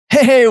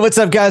Hey, what's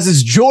up, guys?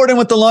 It's Jordan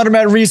with the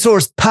Laundromat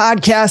Resource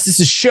Podcast.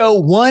 This is show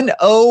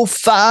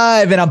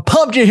 105, and I'm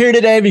pumped you're here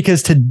today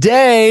because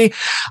today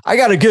I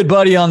got a good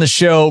buddy on the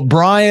show,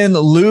 Brian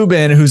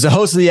Luebben, who's the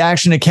host of the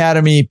Action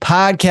Academy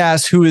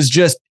podcast, who is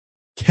just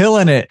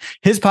killing it.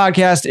 His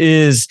podcast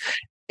is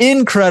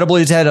incredible.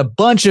 He's had a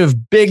bunch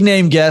of big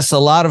name guests, a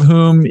lot of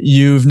whom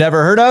you've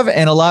never heard of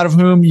and a lot of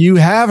whom you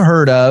have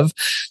heard of.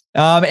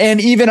 And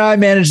even I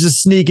managed to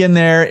sneak in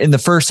there in the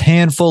first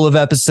handful of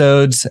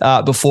episodes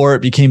before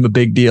it became a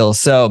big deal.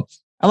 So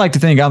I like to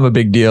think I'm a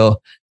big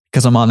deal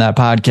because I'm on that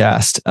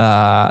podcast.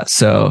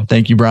 So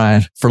thank you,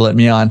 Brian, for letting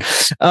me on.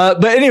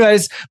 But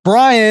anyways,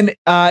 Brian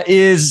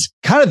is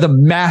kind of the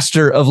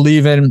master of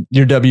leaving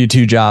your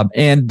W-2 job.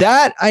 And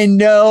that I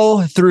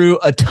know through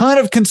a ton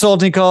of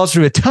consulting calls,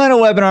 through a ton of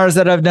webinars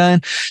that I've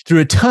done, through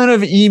a ton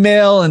of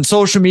email and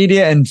social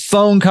media and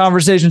phone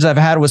conversations I've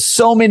had with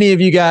so many of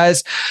you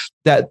guys,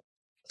 that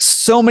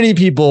so many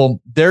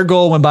people, their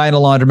goal when buying a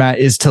laundromat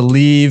is to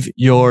leave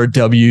your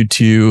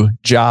W-2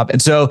 job.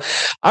 And so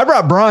I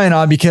brought Brian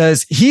on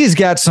because he's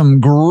got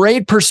some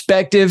great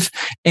perspective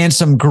and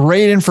some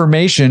great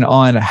information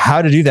on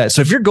how to do that.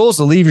 So if your goal is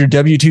to leave your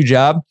W-2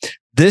 job,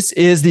 this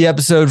is the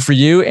episode for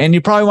you. And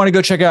you probably want to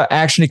go check out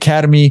Action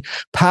Academy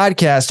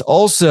podcast.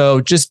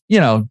 Also, just,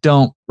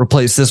 don't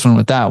replace this one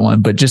with that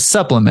one, but just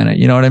supplement it.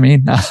 You know what I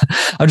mean?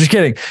 I'm just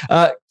kidding.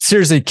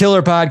 Seriously,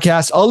 killer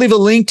podcast. I'll leave a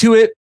link to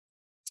it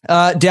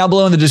down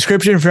below in the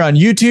description if you're on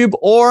YouTube,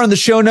 or in the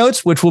show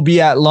notes, which will be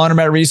at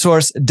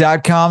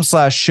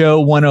laundromatresource.com/show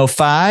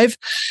 105,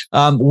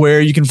 where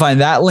you can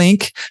find that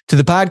link to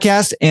the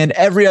podcast and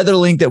every other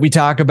link that we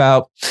talk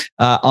about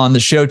on the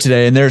show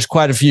today. And there's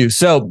quite a few.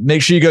 So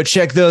make sure you go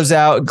check those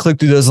out and click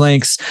through those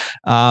links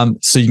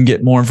so you can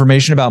get more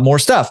information about more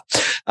stuff.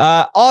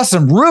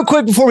 Awesome. Real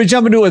quick before we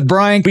jump into it with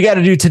Brian, we got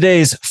to do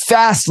today's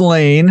Fast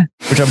Lane,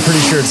 which I'm pretty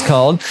sure it's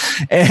called.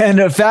 And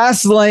a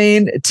Fast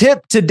Lane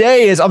tip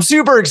today is, I'm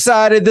super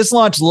excited. This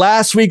launched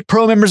last week.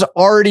 Pro members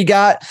already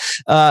got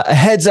a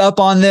heads up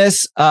on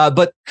this,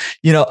 but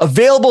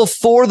available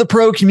for the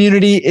pro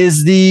community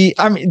is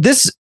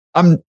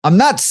I'm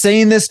not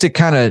saying this to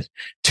kind of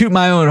toot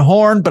my own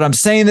horn, but I'm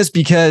saying this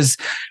because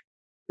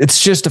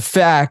it's just a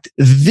fact.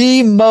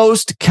 The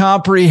most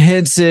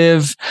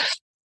comprehensive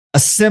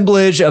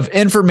assemblage of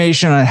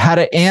information on how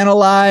to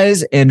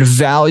analyze and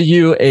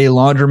value a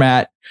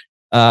laundromat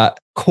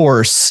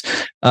course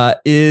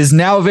is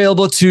now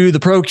available to the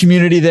pro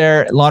community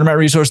there at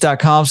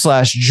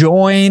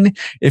laundromatresource.com/join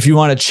if you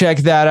want to check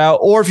that out,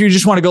 or if you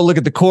just want to go look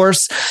at the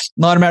course,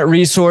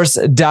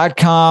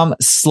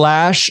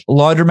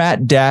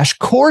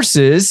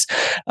 laundromatresource.com/laundromat-courses.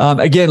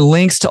 Again,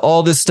 links to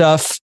all this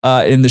stuff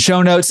in the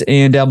show notes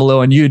and down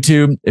below on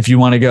YouTube if you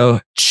want to go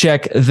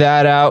check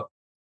that out.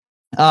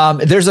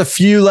 There's a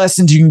few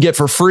lessons you can get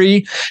for free.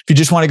 If you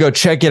just want to go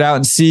check it out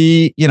and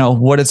see,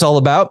 what it's all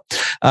about,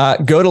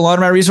 go to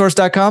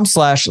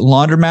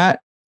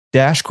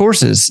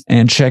laundromatresource.com/laundromat-courses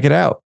and check it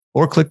out,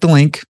 or click the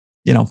link,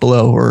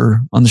 below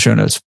or on the show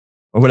notes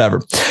or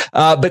whatever.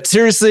 But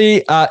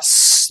seriously, I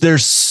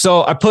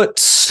put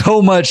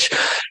so much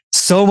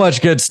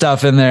good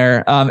stuff in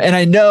there. And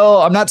I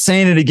know I'm not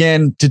saying it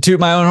again to toot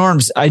my own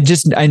horns. I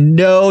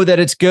know that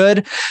it's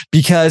good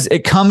because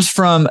it comes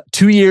from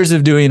 2 years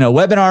of doing a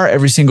webinar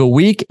every single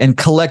week and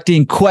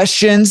collecting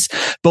questions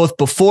both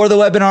before the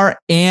webinar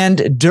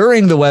and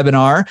during the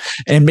webinar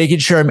and making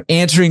sure I'm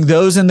answering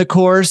those in the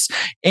course.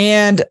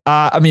 And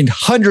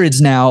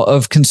hundreds now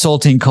of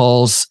consulting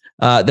calls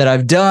that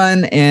I've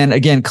done. And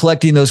again,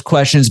 collecting those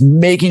questions,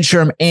 making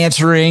sure I'm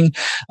answering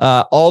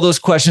all those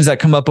questions that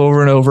come up over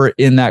and over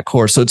in that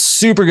course. So it's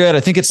super good. I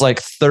think it's like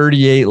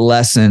 38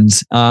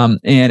 lessons. And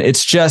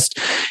it's just,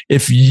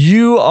 if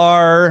you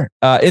are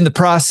in the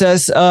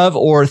process of,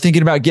 or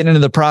thinking about getting into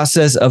the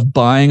process of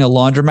buying a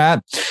laundromat,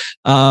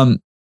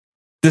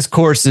 this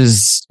course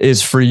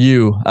is for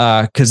you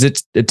because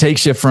it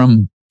takes you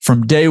from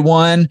day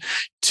one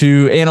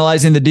to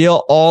analyzing the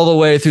deal all the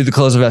way through the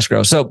close of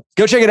escrow. So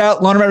go check it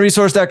out.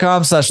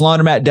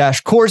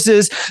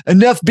 laundromatresource.com/laundromat-courses.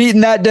 Enough beating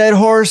that dead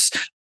horse.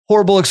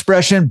 Horrible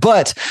expression,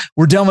 but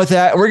we're done with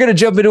that. We're going to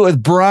jump into it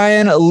with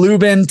Brian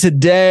Luebben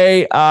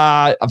today.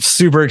 I'm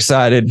super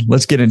excited.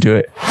 Let's get into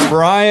it.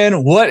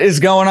 Brian, what is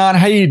going on?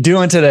 How you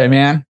doing today,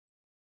 man?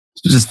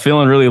 Just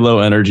feeling really low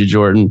energy,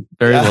 Jordan.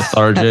 Very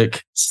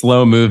lethargic,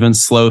 slow moving,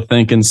 slow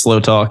thinking, slow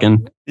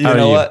talking. You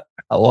know what?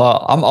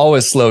 Well, I'm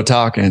always slow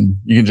talking.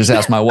 You can just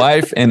ask my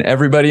wife and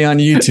everybody on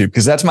YouTube,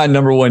 because that's my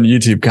number one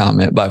YouTube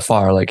comment by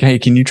far. Like, hey,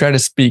 can you try to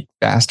speak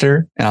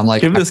faster? And I'm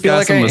like, give this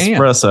guy some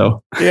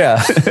espresso.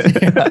 Yeah.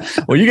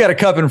 Well, you got a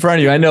cup in front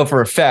of you. I know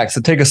for a fact.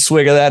 So take a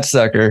swig of that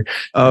sucker.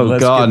 Oh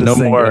God, no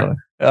more.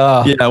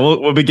 Yeah,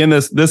 we'll begin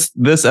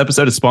this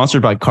episode is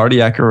sponsored by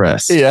cardiac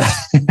arrest. Yeah.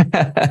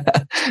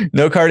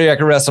 No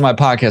cardiac arrest on my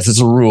podcast. It's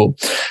a rule.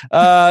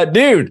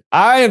 Dude,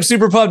 I am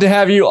super pumped to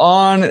have you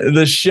on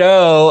the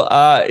show.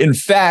 In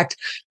fact,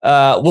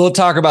 we'll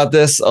talk about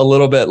this a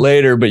little bit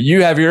later, but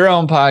you have your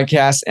own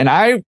podcast, and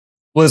I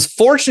was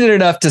fortunate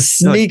enough to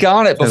sneak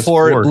on it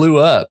before it blew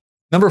up.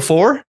 Number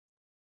 4?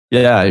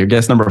 Yeah, you're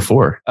guest number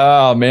 4.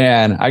 Oh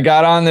man, I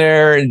got on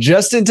there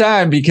just in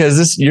time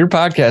because your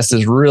podcast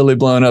is really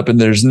blown up, and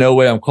there's no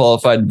way I'm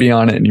qualified to be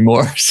on it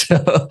anymore.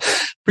 So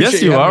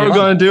yes, you are. We're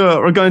going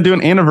to do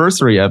an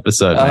anniversary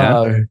episode, man.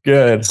 Oh,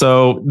 good.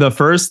 So the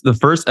first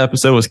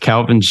episode was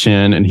Calvin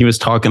Chin, and he was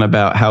talking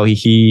about how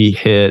he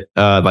hit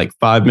like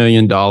 $5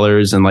 million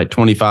and like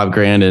 25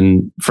 grand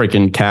in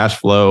freaking cash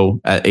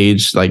flow at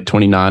age like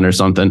 29 or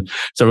something.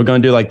 So we're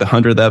going to do like the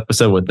 100th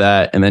episode with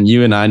that, and then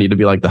you and I need to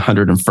be like the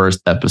 101st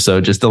episode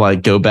just to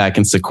like go back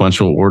in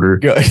sequential order.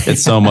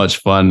 It's so much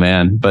fun,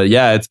 man. But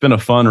yeah, it's been a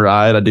fun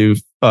ride. I do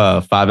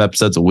 5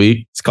 episodes a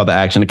week. It's called the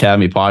Action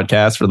Academy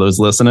Podcast for those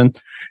listening,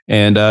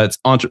 and it's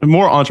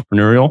more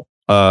entrepreneurial.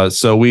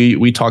 So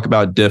we talk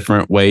about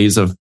different ways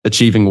of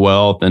achieving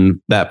wealth and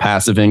that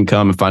passive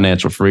income and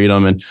financial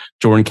freedom. And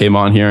Jordan came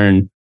on here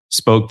and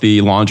spoke the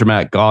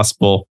laundromat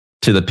gospel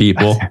to the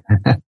people.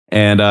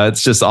 And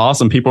it's just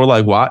awesome. People are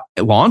like, what?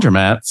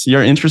 Laundromats?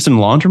 You're interested in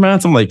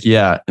laundromats? I'm like,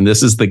 yeah. And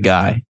this is the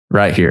guy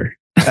right here.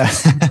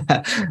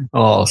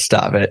 Oh,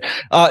 stop it.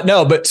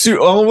 No, but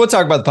we'll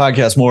talk about the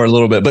podcast more a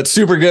little bit, but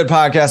super good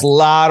podcast. A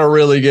lot of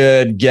really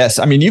good guests.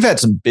 I mean, you've had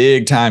some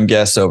big time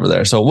guests over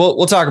there, so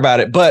we'll talk about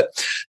it. But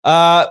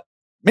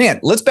man,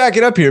 let's back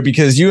it up here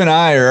because you and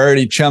I are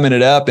already chumming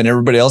it up and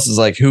everybody else is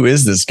like, who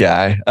is this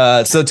guy?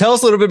 So tell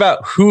us a little bit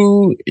about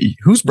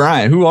who's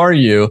Brian? Who are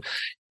you?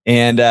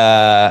 And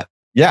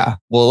yeah,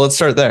 well, let's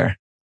start there.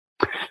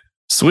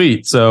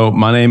 Sweet. So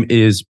my name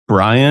is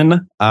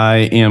Brian. I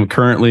am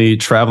currently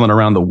traveling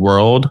around the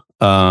world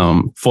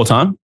full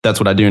time. That's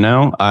what I do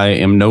now. I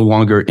am no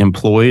longer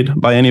employed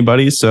by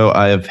anybody. So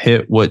I have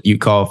hit what you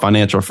call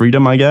financial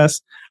freedom, I guess.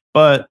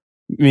 But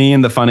me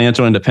and the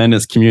financial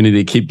independence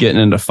community keep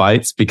getting into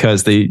fights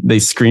because they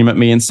scream at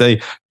me and say,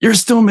 you're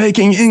still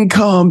making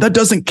income. That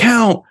doesn't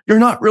count. You're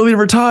not really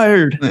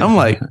retired. I'm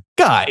like,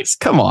 guys,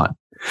 come on.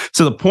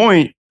 So the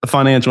point of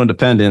financial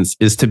independence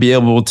is to be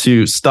able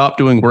to stop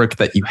doing work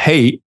that you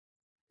hate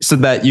so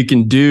that you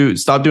can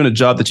stop doing a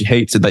job that you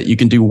hate so that you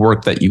can do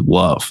work that you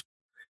love.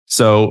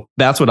 So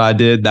that's what I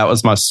did. That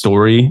was my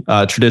story.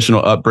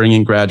 Traditional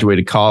upbringing,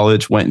 graduated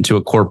college, went into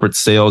a corporate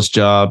sales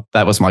job.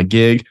 That was my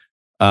gig.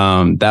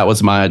 That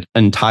was my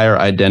entire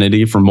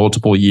identity for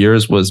multiple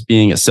years, was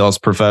being a sales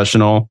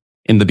professional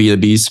in the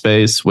B2B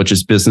space, which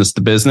is business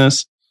to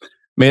business.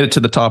 Made it to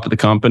the top of the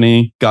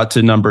company, got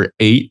to number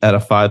 8 out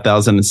of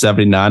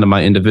 5,079 in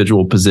my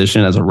individual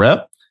position as a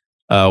rep.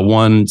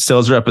 Won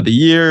sales rep of the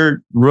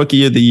year,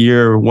 rookie of the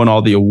year, won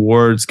all the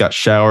awards, got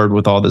showered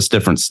with all this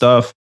different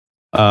stuff.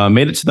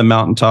 Made it to the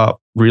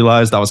mountaintop,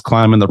 realized I was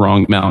climbing the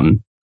wrong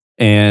mountain.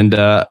 And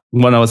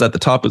when I was at the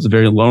top, it was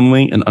very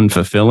lonely and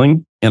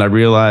unfulfilling. And I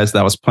realized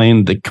that I was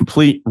playing the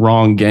complete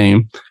wrong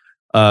game.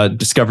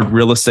 Discovered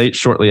real estate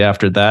shortly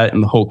after that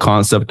and the whole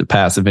concept of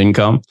passive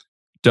income.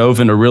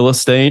 Dove into real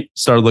estate,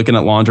 started looking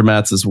at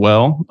laundromats as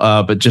well,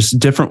 but just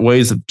different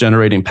ways of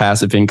generating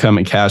passive income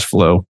and cash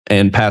flow.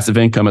 And passive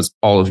income, as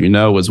all of you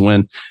know, is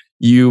when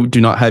you do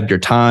not have your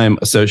time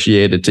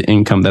associated to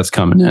income that's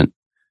coming in.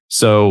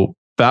 So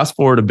fast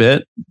forward a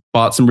bit,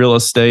 bought some real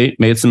estate,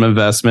 made some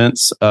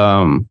investments.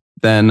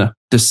 Then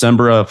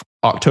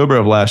October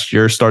of last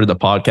year, started the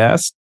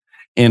podcast.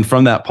 And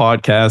from that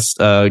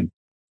podcast,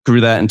 grew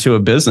that into a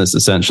business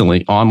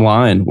essentially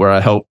online where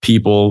I help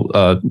people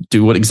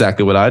do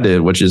exactly what I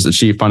did, which is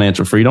achieve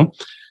financial freedom.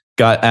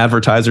 Got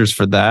advertisers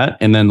for that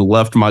and then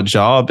left my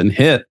job and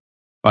hit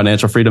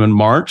financial freedom in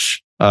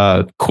March,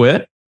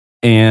 quit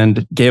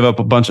and gave up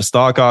a bunch of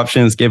stock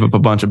options, gave up a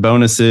bunch of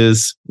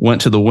bonuses, went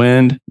to the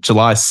wind.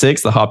 July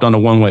 6th, I hopped on a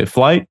one-way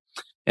flight.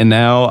 And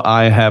now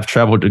I have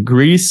traveled to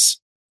Greece,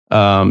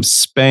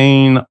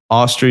 Spain,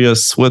 Austria,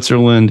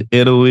 Switzerland,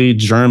 Italy,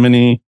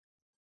 Germany,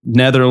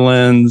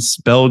 Netherlands,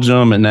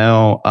 Belgium, and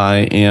now I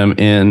am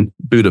in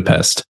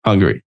Budapest,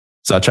 Hungary.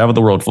 So I travel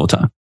the world full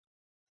time.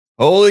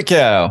 Holy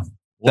cow.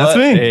 That's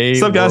me.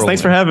 What's up, guys?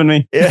 Thanks for having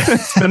me. Yeah.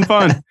 It's been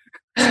fun.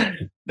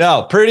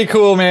 No, pretty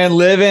cool, man.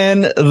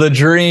 Living the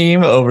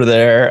dream over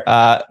there.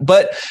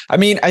 But I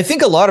mean, I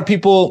think a lot of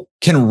people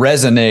can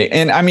resonate.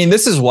 And I mean,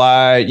 this is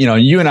why,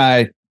 you and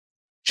I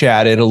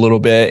chatted a little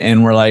bit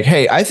and we're like,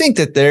 hey, I think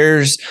that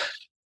there's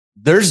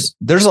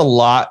a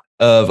lot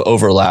of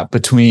overlap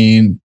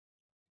between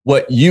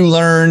what you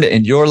learned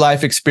and your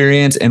life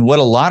experience and what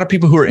a lot of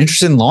people who are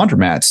interested in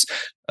laundromats,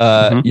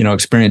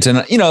 experience.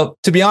 And,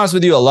 to be honest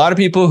with you, a lot of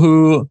people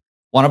who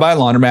want to buy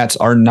laundromats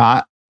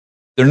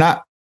they're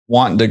not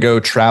wanting to go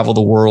travel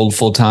the world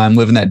full time,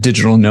 living that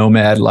digital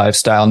nomad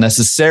lifestyle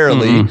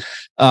necessarily.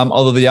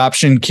 Although the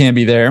option can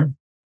be there.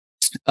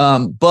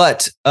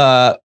 But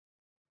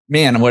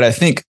man, what I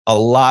think a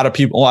lot of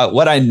people,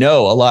 what I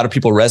know a lot of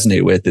people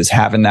resonate with is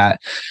having that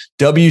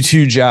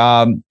W-2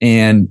 job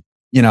and,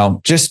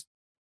 just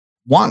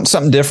wanting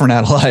something different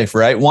out of life,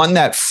 right? Wanting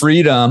that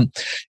freedom.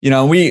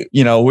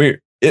 We're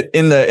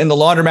in the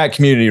laundromat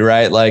community,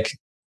 right? Like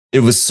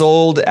it was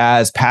sold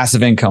as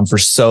passive income for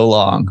so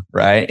long,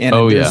 right? And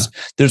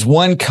there's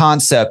one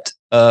concept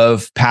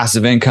of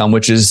passive income,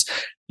 which is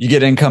you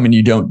get income and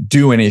you don't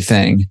do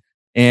anything.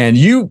 And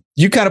you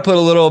kind of put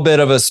a little bit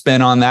of a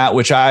spin on that,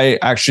 which I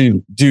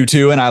actually do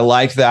too. And I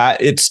like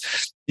that.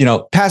 It's,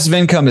 passive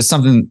income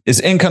is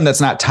income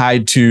that's not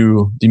tied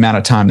to the amount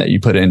of time that you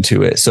put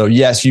into it. So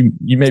yes, you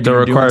maybe still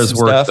requires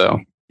work stuff. Though.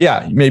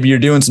 Yeah, maybe you're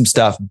doing some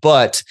stuff,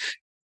 but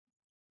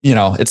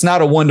it's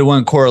not a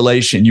 1-to-1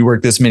 correlation. You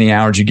work this many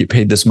hours, you get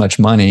paid this much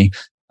money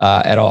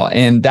at all.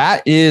 And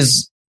that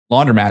is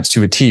laundromats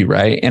to a T,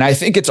 right? And I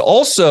think it's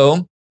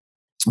also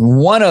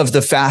one of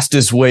the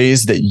fastest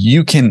ways that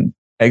you can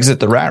exit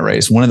the rat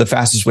race, one of the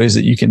fastest ways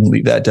that you can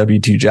leave that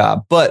W-2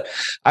 job. But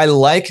I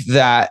like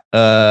that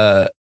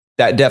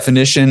that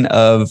definition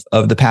of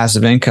the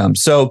passive income.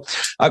 So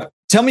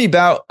tell me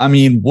about,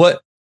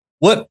 what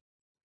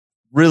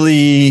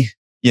really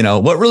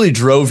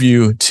drove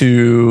you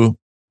to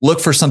look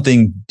for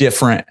something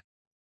different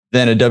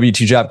than a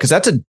W-2 job? Because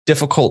that's a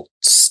difficult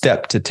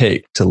step to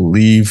take, to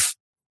leave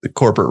the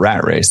corporate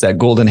rat race, that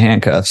golden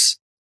handcuffs.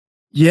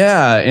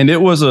 Yeah. And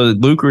it was a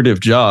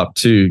lucrative job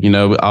too.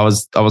 I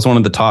was one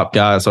of the top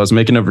guys. So I was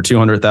making over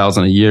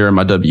 $200,000 a year in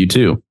my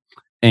W-2.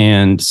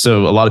 And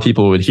so a lot of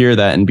people would hear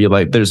that and be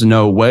like, there's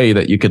no way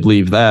that you could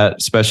leave that,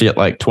 especially at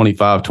like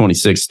 25,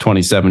 26,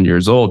 27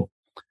 years old.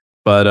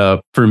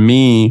 But for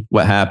me,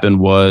 what happened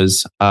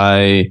was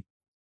I'll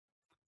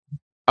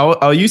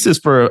use this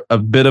for a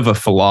bit of a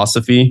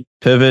philosophy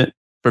pivot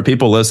for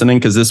people listening,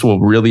 because this will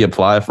really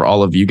apply for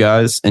all of you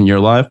guys in your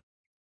life.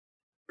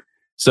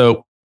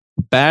 So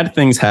bad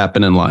things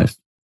happen in life.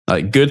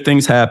 Like good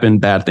things happen,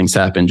 bad things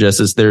happen. Just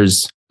as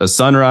there's a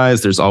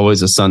sunrise, there's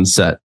always a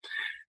sunset.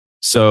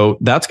 So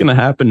that's going to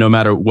happen no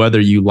matter whether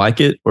you like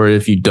it or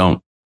if you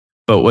don't.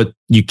 But what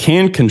you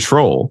can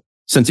control,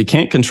 since you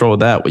can't control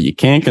that, what you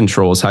can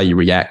control is how you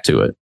react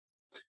to it.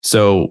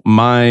 So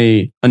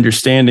my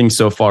understanding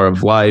so far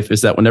of life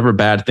is that whenever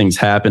bad things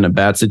happen and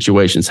bad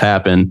situations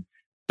happen,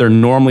 they're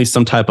normally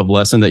some type of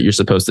lesson that you're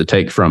supposed to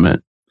take from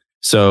it.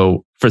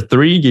 So for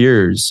 3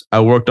 years,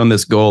 I worked on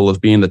this goal of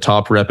being the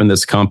top rep in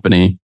this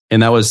company.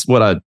 And that was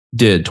what I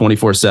did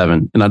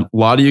 24/7. And a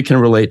lot of you can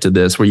relate to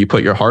this, where you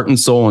put your heart and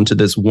soul into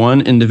this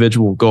one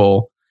individual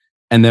goal.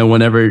 And then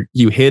whenever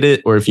you hit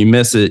it, or if you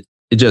miss it,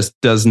 it just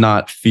does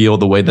not feel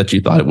the way that you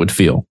thought it would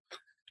feel.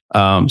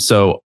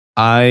 So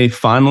I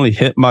finally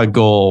hit my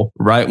goal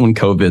right when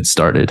COVID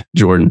started,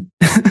 Jordan.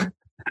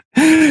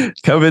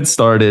 COVID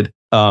started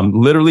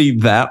literally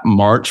that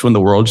March when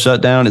the world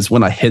shut down is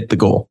when I hit the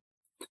goal.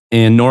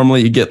 And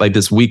normally you get like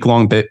this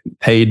week-long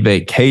paid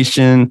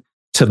vacation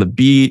to the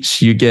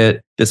beach. You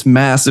get this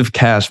massive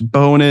cash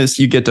bonus.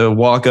 You get to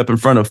walk up in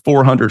front of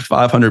 400,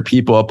 500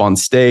 people up on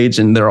stage,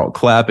 and they're all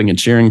clapping and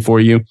cheering for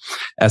you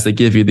as they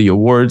give you the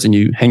awards, and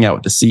you hang out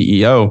with the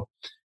CEO.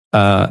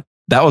 That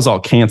was all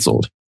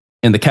canceled.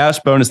 And the cash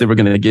bonus they were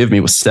going to give me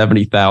was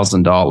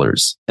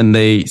 $70,000. And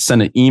they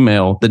sent an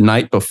email the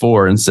night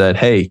before and said,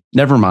 hey,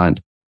 never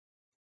mind.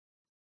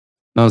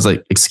 And I was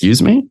like,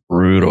 excuse me?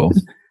 Brutal.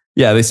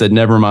 Yeah, they said,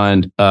 never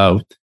mind.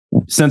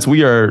 Since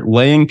we are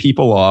laying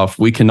people off,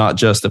 we cannot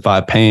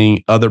justify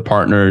paying other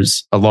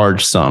partners a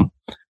large sum.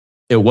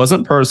 It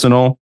wasn't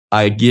personal.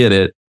 I get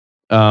it.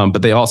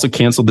 But they also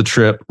canceled the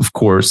trip, of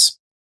course.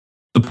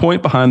 The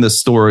point behind this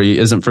story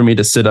isn't for me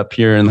to sit up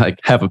here and like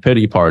have a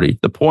pity party.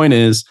 The point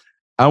is,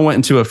 I went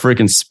into a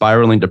freaking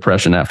spiraling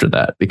depression after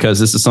that, because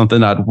this is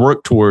something I'd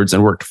worked towards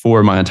and worked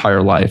for my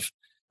entire life.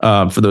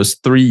 For those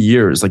 3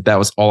 years, like that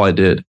was all I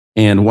did.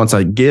 And once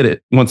I got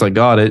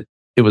it,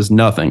 it was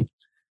nothing.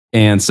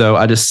 And so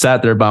I just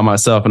sat there by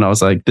myself and I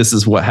was like, this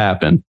is what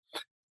happened.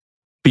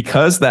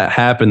 Because that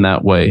happened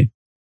that way,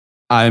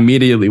 I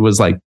immediately was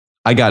like,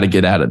 I got to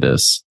get out of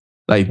this.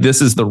 Like,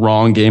 this is the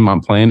wrong game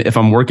I'm playing. If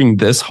I'm working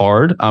this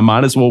hard, I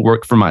might as well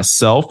work for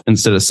myself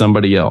instead of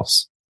somebody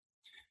else.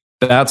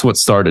 That's what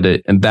started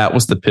it. And that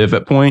was the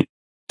pivot point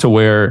to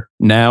where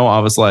now I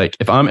was like,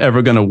 if I'm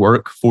ever going to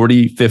work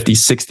 40, 50,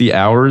 60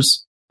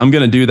 hours, I'm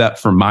going to do that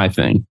for my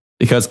thing,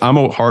 because I'm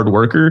a hard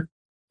worker.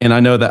 And I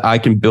know that I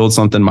can build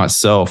something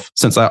myself,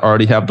 since I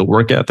already have the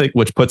work ethic,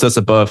 which puts us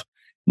above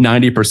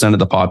 90% of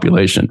the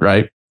population,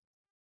 right?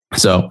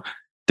 So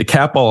to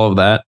cap all of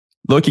that,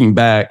 looking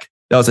back,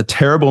 that was a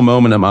terrible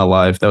moment in my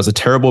life. That was a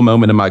terrible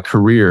moment in my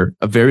career,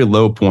 a very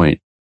low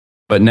point.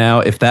 But now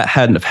if that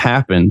hadn't have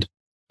happened,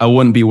 I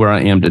wouldn't be where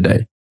I am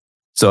today.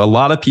 So a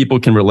lot of people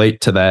can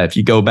relate to that. If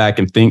you go back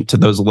and think to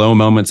those low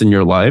moments in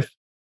your life,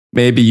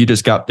 maybe you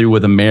just got through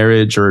with a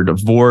marriage or a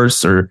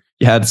divorce, or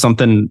you had some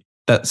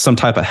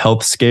type of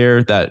health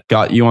scare that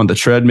got you on the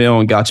treadmill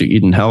and got you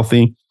eating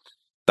healthy.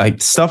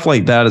 Like stuff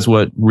like that is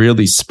what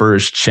really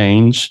spurs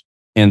change.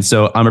 And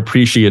so I'm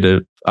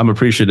appreciative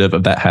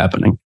of that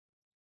happening.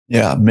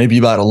 Yeah. Maybe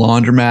you bought a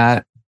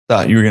laundromat,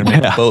 thought you were going to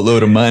make a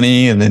boatload of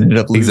money, and then ended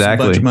up losing a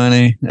bunch of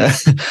money.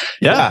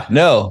 Yeah.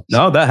 No,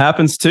 that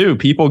happens too.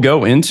 People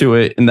go into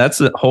it. And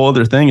that's a whole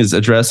other thing, is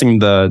addressing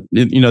the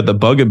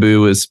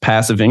bugaboo is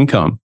passive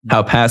income.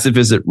 How passive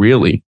is it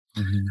really?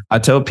 Mm-hmm. I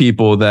tell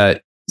people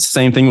that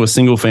same thing with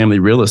single family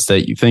real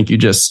estate. You think you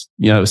just,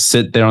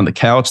 sit there on the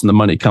couch and the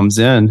money comes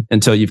in,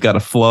 until you've got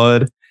a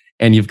flood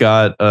and you've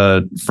got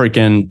a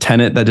freaking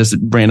tenant that just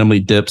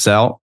randomly dips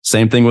out.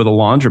 Same thing with a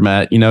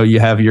laundromat. You know, you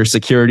have your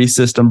security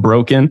system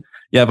broken.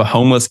 You have a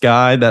homeless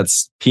guy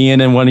that's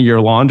peeing in one of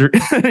your laundry,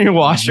 your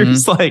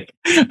washers. Mm-hmm. Like,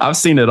 I've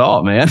seen it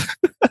all, man.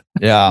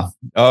 Yeah.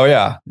 Oh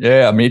yeah.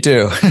 Yeah. Me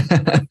too.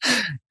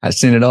 I've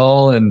seen it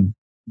all and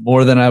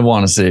more than I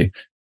want to see.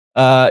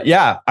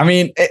 Yeah. I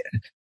mean,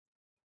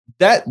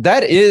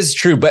 that is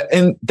true,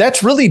 and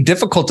that's really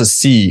difficult to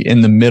see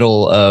in the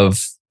middle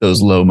of those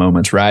low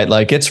moments, right?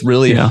 Like, it's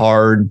really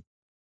hard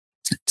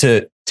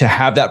to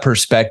have that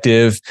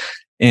perspective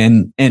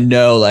and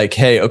know, like,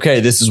 hey, okay,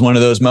 this is one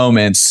of those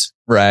moments,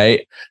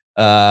 right?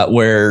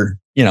 Where,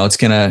 you know, it's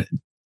gonna,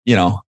 you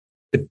know,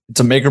 it's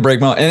a make or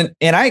break moment.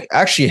 And I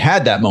actually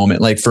had that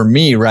moment. Like, for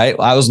me, right,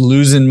 I was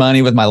losing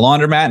money with my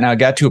laundromat, and I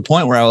got to a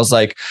point where I was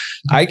like,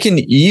 I can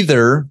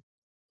either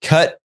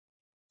cut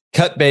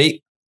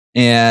bait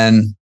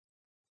and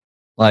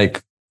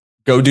like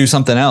go do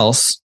something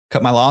else,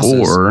 cut my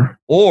losses,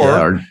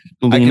 or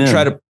I can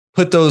try to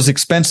put those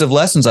expensive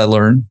lessons I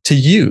learned to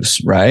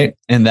use. Right.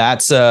 And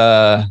that's,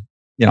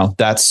 you know,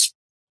 that's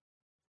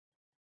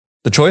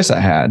the choice I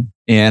had.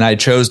 And I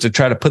chose to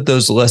try to put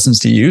those lessons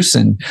to use.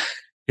 And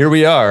here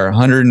we are,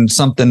 100 and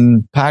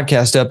something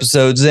podcast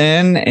episodes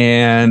in,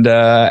 and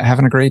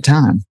having a great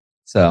time.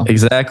 So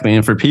exactly.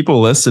 And for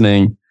people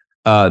listening,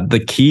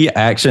 the key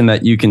action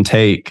that you can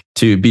take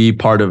to be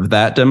part of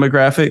that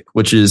demographic,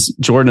 which is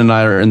Jordan and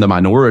I are in the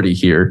minority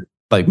here.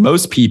 Like,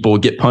 most people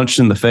get punched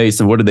in the face,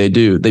 and what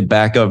do? They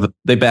back out of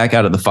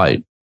the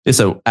fight. They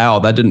say, ow,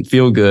 that didn't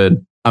feel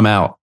good, I'm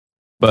out.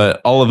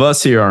 But all of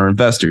us here are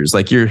investors.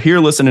 Like, you're here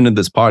listening to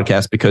this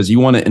podcast because you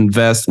want to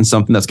invest in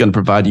something that's going to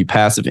provide you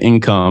passive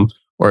income,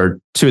 or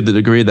to the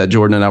degree that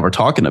Jordan and I were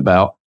talking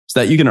about, so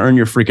that you can earn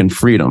your freaking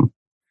freedom.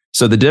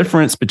 So the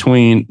difference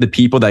between the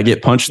people that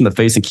get punched in the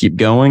face and keep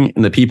going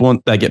and the people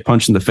that get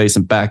punched in the face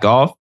and back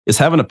off is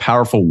having a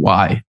powerful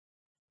why.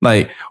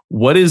 Like,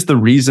 what is the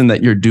reason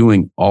that you're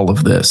doing all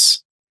of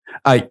this?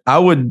 I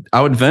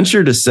would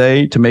venture to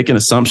say, to make an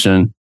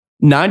assumption,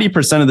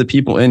 90% of the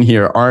people in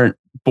here aren't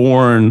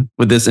born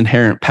with this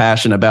inherent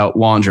passion about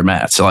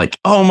laundromats. So like,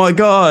 oh my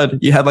God,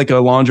 you had like a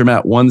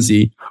laundromat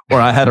onesie,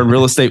 or I had a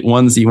real estate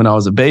onesie when I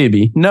was a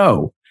baby.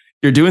 No.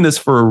 You're doing this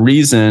for a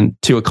reason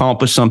to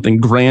accomplish something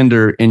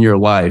grander in your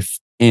life.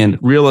 And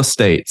real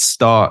estate,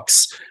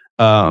 stocks,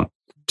 Turo,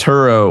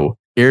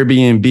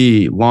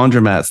 Airbnb,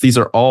 laundromats, these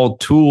are all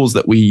tools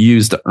that we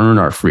use to earn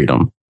our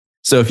freedom.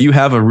 So if you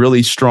have a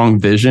really strong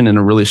vision and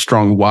a really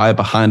strong why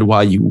behind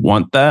why you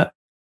want that,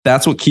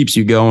 that's what keeps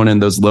you going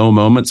in those low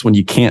moments when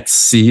you can't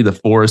see the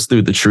forest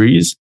through the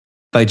trees,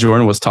 like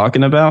Jordan was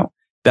talking about.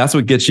 That's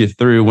what gets you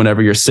through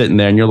whenever you're sitting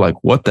there and you're like,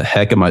 what the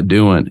heck am I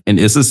doing? And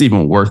is this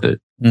even worth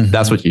it? Mm-hmm.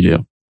 That's what you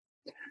do.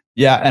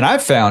 Yeah. And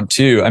I've found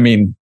too, I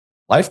mean,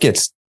 life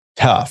gets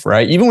tough,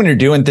 right? Even when you're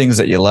doing things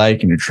that you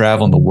like and you're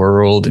traveling the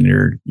world and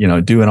you're, you know,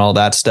 doing all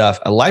that stuff,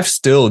 life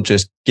still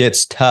just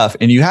gets tough,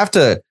 and you have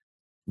to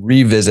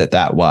revisit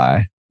that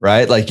why,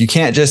 right? Like, you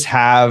can't just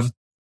have,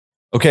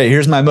 okay,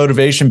 here's my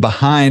motivation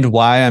behind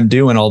why I'm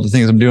doing all the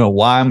things I'm doing,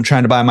 why I'm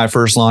trying to buy my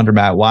first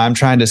laundromat, why I'm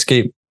trying to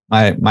escape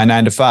my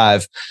 9 to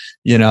 5.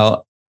 You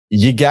know,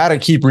 you got to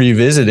keep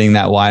revisiting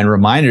that why and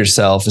remind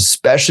yourself,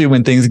 especially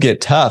when things get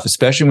tough,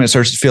 especially when it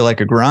starts to feel like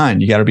a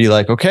grind. You got to be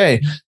like,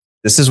 okay,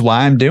 this is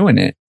why I'm doing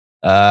it.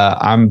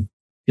 I've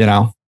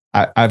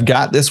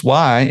got this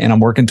why, and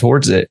I'm working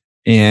towards it.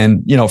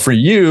 And, you know, for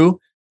you,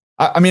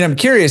 I mean, I'm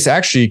curious,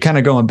 actually, kind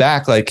of going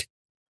back, like,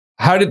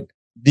 how did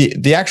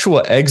the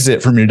actual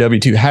exit from your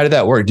W-2, how did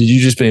that work? Did you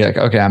just be like,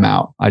 okay, I'm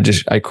out,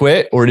 I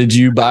quit? Or did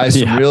you buy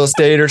some real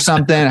estate or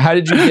something? How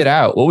did you get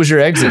out? What was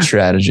your exit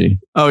strategy?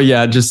 Oh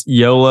yeah, just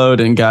YOLO'd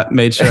and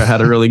made sure I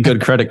had a really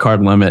good credit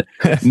card limit.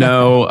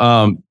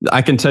 No,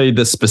 I can tell you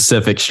the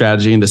specific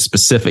strategy and the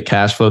specific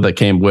cash flow that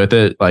came with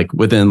it, like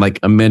within like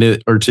a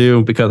minute or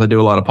two, because I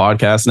do a lot of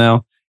podcasts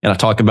now and I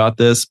talk about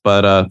this.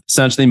 But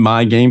essentially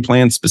my game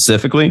plan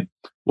specifically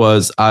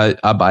was I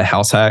buy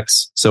house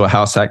hacks. So a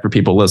house hack, for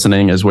people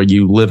listening, is where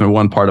you live in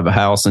one part of a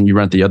house and you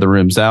rent the other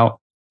rooms out.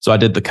 So I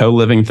did the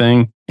co-living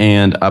thing,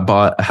 and I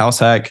bought a house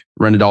hack,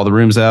 rented all the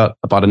rooms out.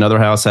 I bought another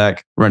house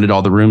hack, rented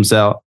all the rooms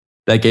out.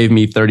 That gave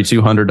me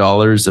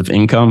 $3,200 of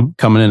income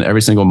coming in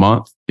every single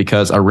month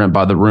because I rent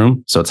by the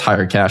room. So it's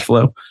higher cash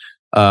flow.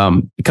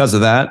 Because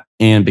of that,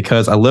 and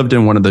because I lived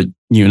in one of the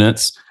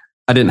units,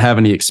 I didn't have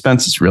any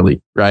expenses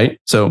really, right?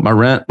 So my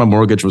rent, my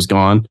mortgage was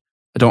gone.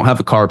 I don't have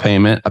a car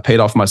payment. I paid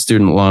off my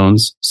student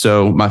loans.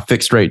 So my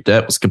fixed rate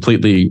debt was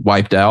completely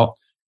wiped out.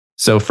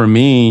 So for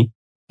me,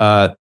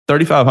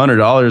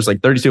 $3,500, like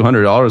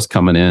 $3,200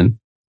 coming in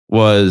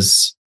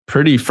was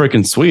pretty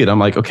freaking sweet. I'm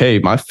like, okay,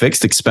 my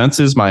fixed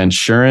expenses, my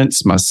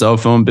insurance, my cell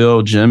phone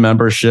bill, gym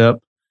membership,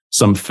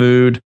 some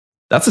food,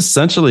 that's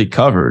essentially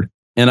covered.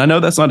 And I know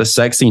that's not a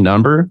sexy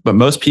number, but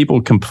most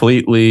people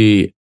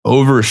completely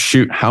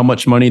overshoot how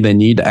much money they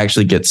need to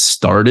actually get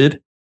started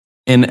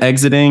in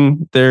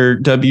exiting their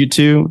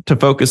W-2 to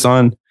focus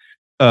on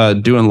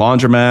doing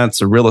laundromats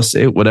or real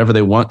estate, whatever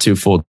they want to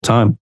full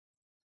time.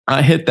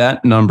 I hit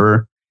that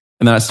number,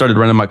 and then I started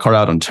renting my car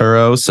out on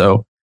Turo.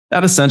 So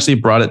that essentially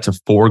brought it to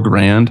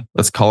 $4,000.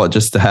 Let's call it,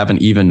 just to have an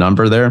even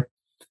number there.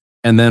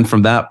 And then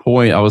from that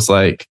point, I was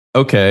like,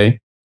 okay,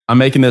 I'm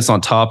making this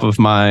on top of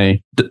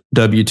my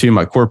W-2,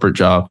 my corporate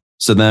job.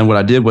 So then what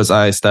I did was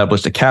I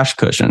established a cash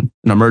cushion,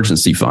 an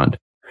emergency fund.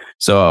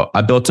 So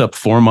I built up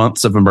 4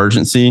 months of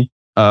emergency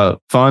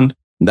fund.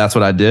 That's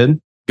what I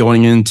did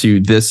going into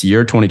this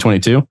year,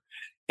 2022.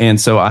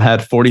 And so I had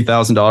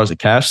 $40,000 of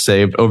cash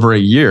saved over a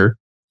year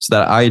so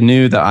that I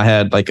knew that I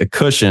had like a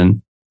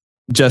cushion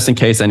just in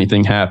case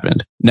anything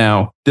happened.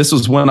 Now, this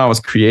was when I was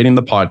creating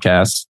the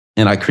podcast,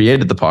 and I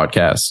created the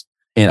podcast,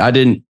 and I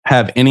didn't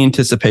have any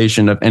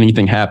anticipation of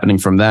anything happening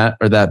from that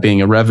or that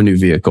being a revenue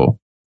vehicle.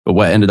 But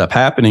what ended up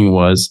happening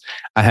was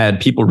I had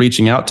people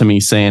reaching out to me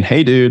saying,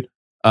 hey, dude,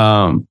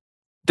 I've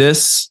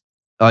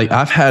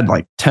had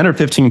like 10 or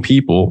 15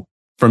 people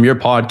from your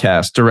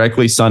podcast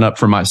directly sign up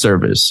for my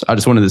service. I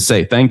just wanted to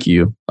say thank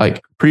you.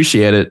 Like,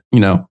 appreciate it.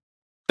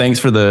 Thanks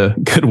for the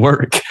good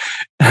work.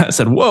 I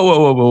said,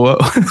 whoa.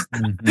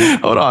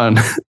 Mm-hmm. Hold on.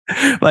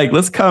 Like,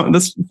 let's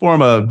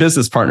form a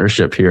business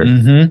partnership here.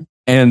 Mm-hmm.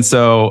 And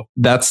so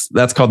that's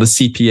called the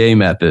CPA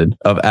method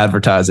of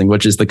advertising,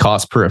 which is the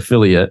cost per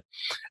affiliate.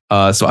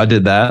 So I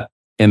did that.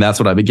 And that's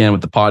what I began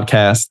with the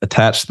podcast,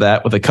 attached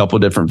that with a couple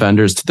of different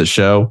vendors to the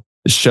show.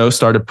 The show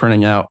started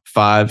printing out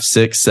 $5,000,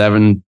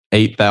 $6,000,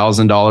 $7,000,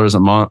 $8,000 a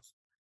month.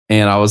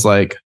 And I was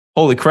like,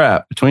 holy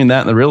crap, between that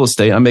and the real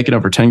estate, I'm making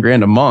over 10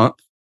 grand a month.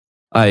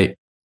 I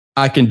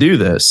can do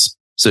this.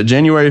 So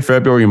January,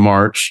 February,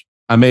 March,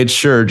 I made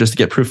sure just to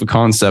get proof of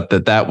concept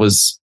that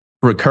was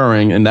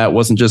recurring and that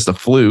wasn't just a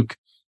fluke.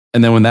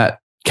 And then when that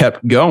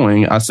kept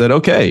going, I said,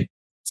 okay,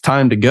 it's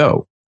time to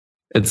go.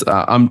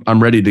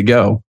 I'm ready to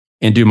go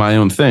and do my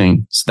own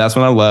thing. So that's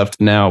when I left.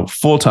 Now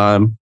full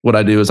time, what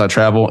I do is I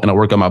travel and I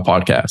work on my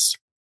podcast.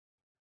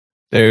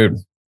 Dude,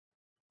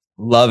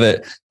 love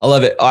it. I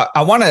love it.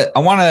 I want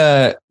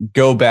to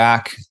go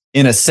back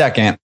in a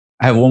second.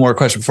 I have one more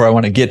question before I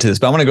want to get to this,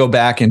 but I want to go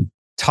back and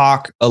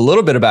talk a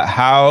little bit about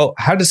how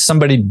does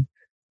somebody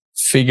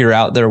figure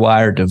out their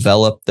why or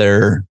develop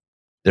their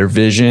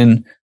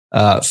vision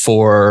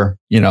for,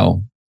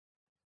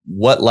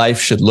 what life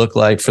should look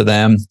like for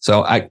them.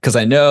 So because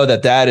I know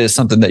that is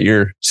something that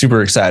you're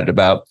super excited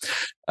about.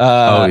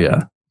 Oh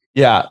yeah.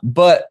 Yeah.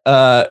 But,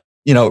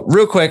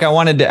 real quick, I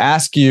wanted to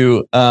ask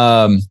you,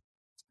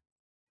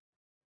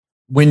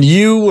 when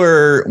you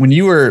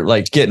were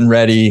like getting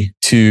ready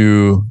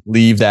to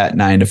leave that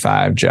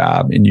 9-to-5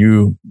 job and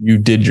you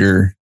did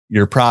your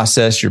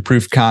process, your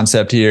proof of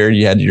concept here,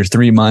 you had your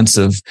 3 months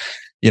of,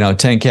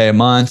 $10K a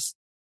month.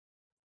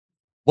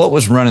 What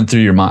was running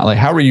through your mind? Like,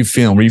 how were you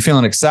feeling? Were you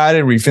feeling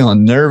excited? Were you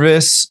feeling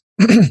nervous?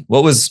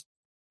 What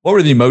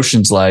were the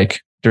emotions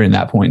like during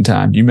that point in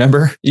time? Do you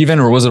remember even,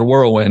 or was it a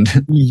whirlwind?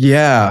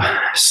 Yeah.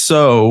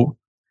 So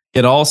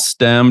it all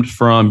stemmed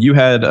from, you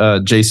had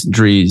Jason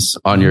Drees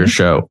on your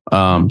show.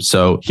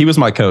 So he was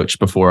my coach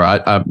before.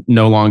 I'm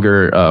no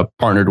longer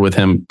partnered with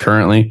him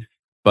currently,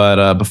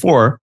 but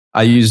before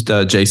I used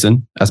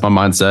Jason as my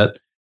mindset,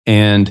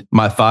 and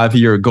my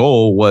 5-year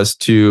goal was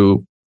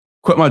to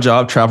quit my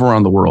job, travel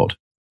around the world.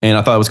 And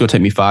I thought it was going to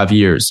take me 5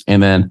 years.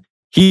 And then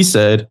he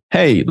said,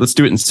 hey, let's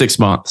do it in 6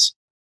 months.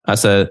 I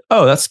said,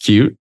 oh, that's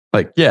cute.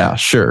 Like, yeah,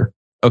 sure.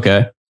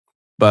 Okay.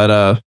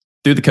 But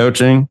through the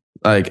coaching,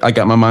 like, I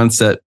got my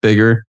mindset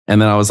bigger.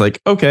 And then I was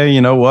like, okay, you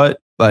know what?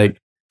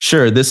 Like,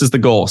 sure, this is the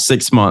goal,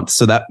 6 months.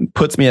 So that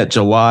puts me at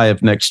July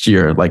of next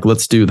year. Like,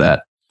 let's do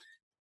that.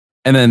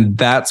 And then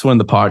that's when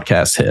the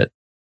podcast hit.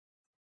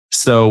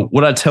 So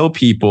what I tell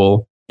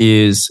people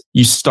is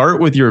you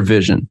start with your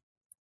vision.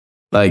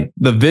 Like,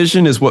 the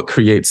vision is what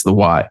creates the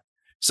why.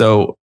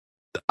 So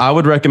I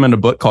would recommend a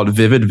book called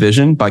Vivid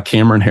Vision by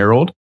Cameron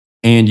Herold.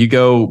 And you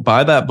go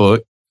buy that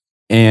book.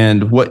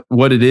 And what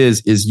it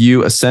is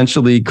you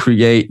essentially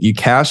you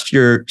cast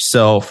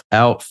yourself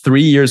out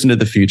 3 years into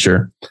the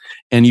future,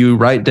 and you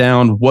write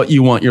down what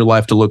you want your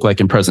life to look like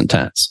in present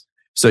tense.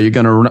 So you're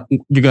going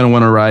to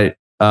want to write,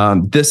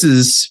 this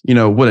is,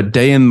 what a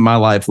day in my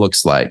life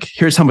looks like.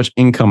 Here's how much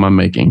income I'm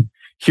making.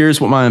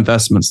 Here's what my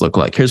investments look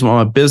like. Here's what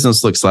my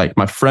business looks like,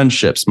 my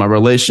friendships, my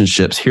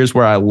relationships. Here's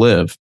where I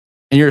live.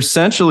 And you're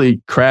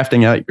essentially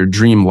crafting out your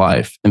dream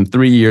life in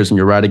 3 years, and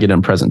you're writing it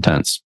in present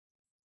tense.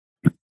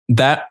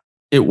 That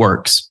it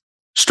works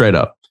straight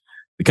up,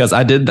 because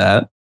I did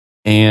that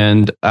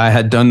and I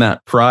had done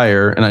that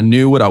prior and I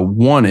knew what I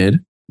wanted,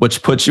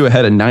 which puts you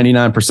ahead of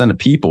 99% of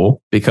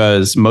people,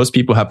 because most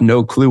people have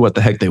no clue what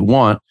the heck they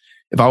want.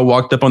 If I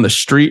walked up on the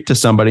street to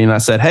somebody and I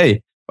said, hey,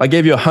 if I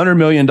gave you $100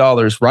 million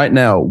right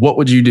now, what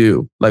would you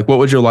do? Like, what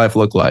would your life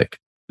look like?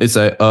 They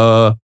say,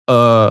 I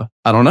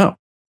don't know.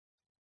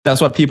 That's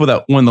why people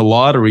that win the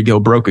lottery go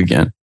broke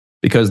again,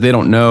 because they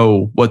don't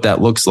know what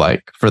that looks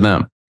like for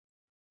them.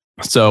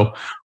 So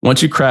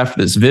once you craft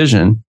this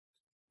vision,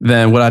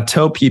 then what I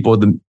tell people,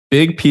 the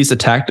big piece of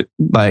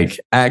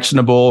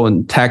actionable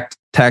and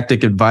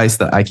tactic advice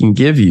that I can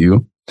give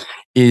you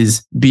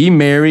is be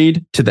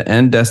married to the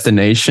end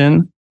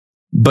destination,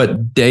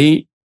 but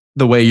date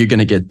the way you're going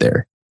to get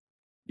there.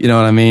 You know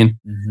what I mean?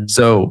 Mm-hmm.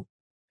 So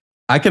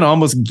I can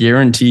almost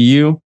guarantee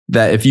you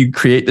that if you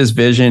create this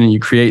vision and you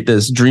create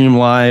this dream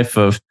life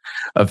of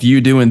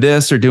you doing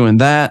this or doing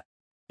that,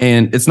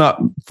 and it's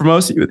not for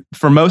most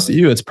of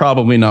you, it's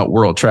probably not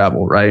world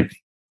travel, right?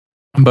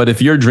 But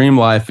if your dream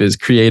life is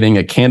creating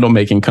a candle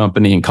making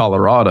company in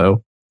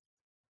Colorado,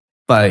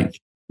 like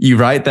you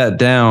write that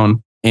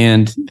down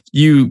and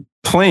you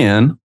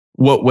plan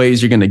what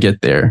ways you're going to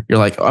get there. You're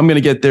like, I'm going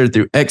to get there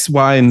through X,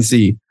 Y, and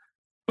Z.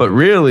 But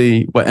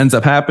really what ends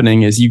up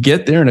happening is you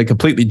get there in a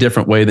completely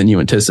different way than you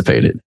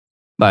anticipated.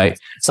 Like,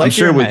 it's like I'm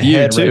sure with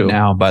you too. Right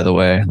now, by the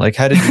way, like,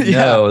 how did you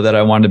know that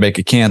I wanted to make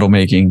a candle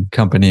making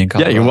company in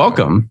Colorado? Yeah, you're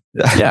welcome.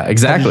 Yeah,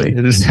 exactly.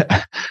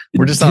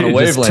 We're just on a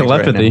wavelength. Just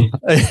telepathy.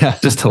 Right now.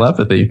 Just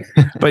telepathy.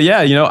 But yeah,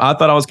 I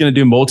thought I was going to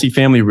do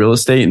multifamily real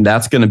estate, and that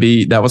was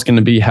going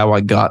to be how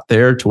I got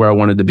there to where I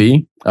wanted to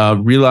be.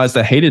 Realized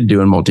I hated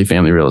doing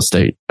multifamily real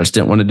estate. I just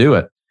didn't want to do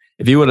it.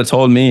 If you would have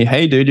told me,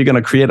 hey, dude, you're going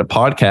to create a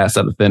podcast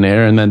out of thin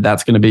air, and then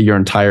that's going to be your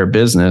entire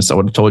business, I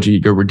would have told you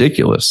you're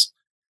ridiculous.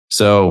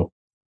 So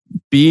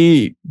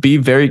be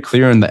very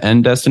clear in the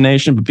end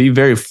destination, but be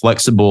very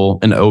flexible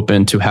and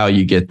open to how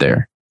you get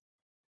there.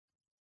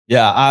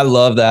 Yeah, I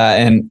love that.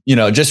 And,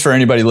 just for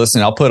anybody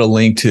listening, I'll put a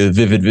link to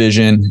Vivid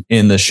Vision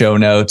in the show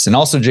notes, and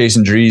also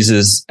Jason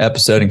Drees'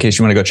 episode in case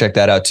you want to go check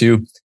that out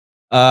too.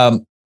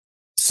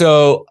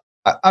 So,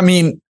 I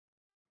mean,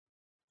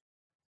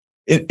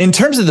 in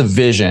terms of the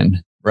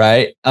vision,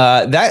 right?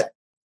 That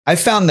I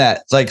found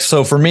that, like,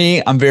 so for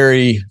me, I'm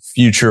very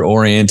future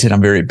oriented.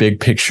 I'm very big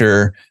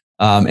picture.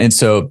 And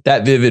so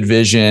that vivid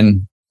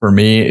vision for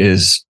me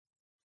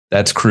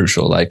that's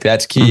crucial. Like,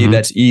 that's key. Mm-hmm.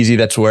 That's easy.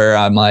 That's where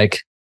I'm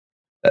like,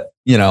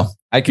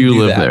 I can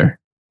live there.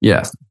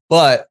 Yeah.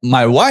 But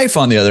my wife,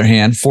 on the other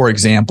hand, for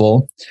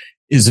example,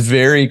 is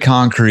very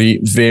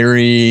concrete,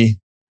 very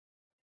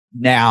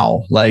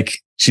now, like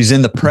she's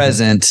in the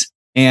present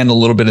and a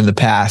little bit in the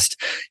past,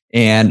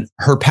 and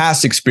her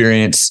past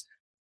experience,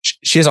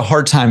 she has a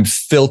hard time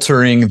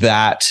filtering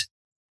that,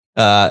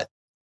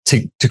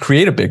 to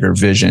create a bigger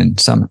vision,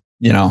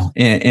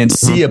 and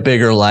see a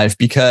bigger life,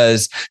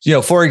 because,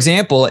 for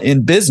example,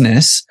 in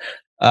business,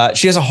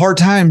 she has a hard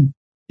time,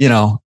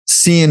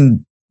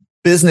 seeing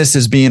business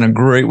as being a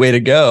great way to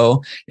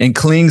go, and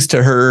clings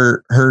to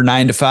her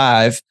 9 to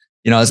 5,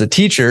 as a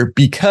teacher,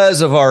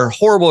 because of our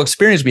horrible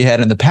experience we had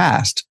in the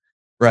past,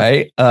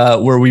 right?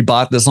 Where we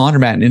bought this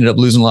laundromat and ended up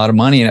losing a lot of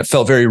money, and it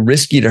felt very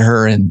risky to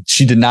her. And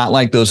she did not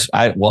like those.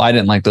 I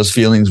didn't like those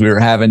feelings we were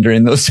having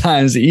during those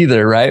times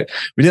either, right?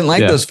 We didn't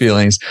like those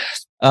feelings.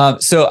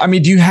 So, I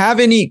mean, do you have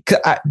any,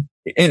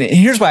 and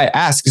here's why I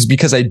ask, is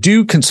because I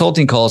do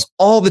consulting calls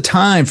all the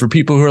time for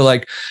people who are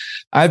like,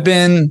 I've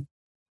been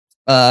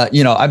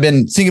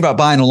thinking about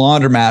buying a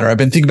laundromat, or I've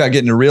been thinking about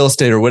getting into real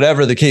estate, or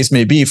whatever the case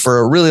may be, for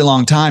a really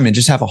long time, and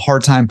just have a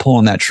hard time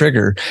pulling that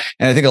trigger.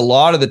 And I think a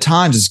lot of the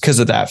times it's because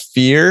of that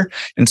fear.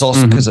 And it's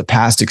also because of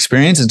past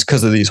experience. It's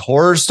because of these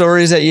horror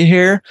stories that you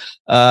hear,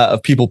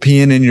 of people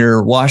peeing in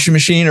your washing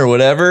machine or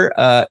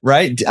whatever.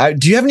 Right.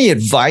 Do you have any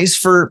advice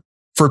for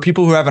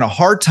people who are having a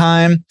hard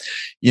time,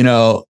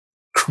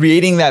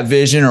 creating that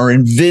vision or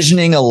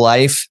envisioning a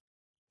life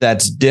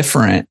that's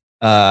different,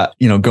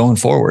 going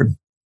forward?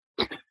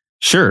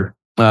 Sure.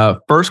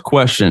 First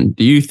question,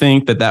 do you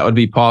think that would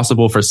be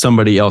possible for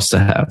somebody else to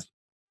have?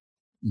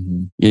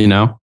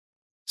 Mm-hmm.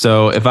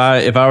 So if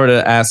I were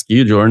to ask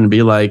you, Jordan,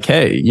 be like,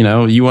 hey, you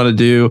want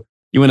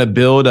to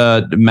build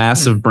a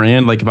massive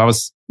brand? Like, if I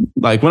was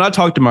like, when I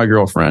talk to my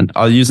girlfriend,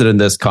 I'll use it in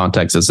this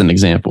context as an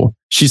example.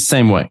 She's the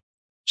same way.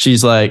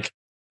 She's like,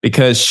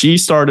 because she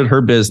started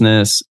her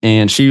business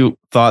and she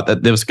thought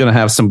that it was going to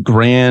have some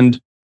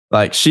grand,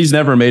 like, she's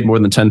never made more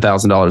than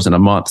 $10,000 in a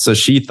month. So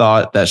she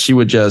thought that she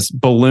would just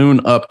balloon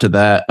up to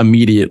that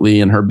immediately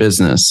in her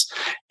business.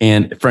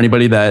 And for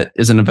anybody that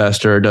is an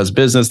investor or does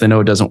business, they know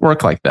it doesn't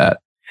work like that.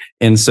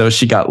 And so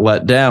she got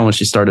let down when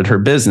she started her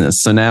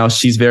business. So now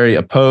she's very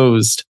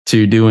opposed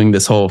to doing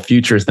this whole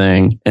future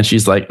thing. And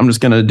she's like, I'm just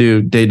going to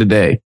do day to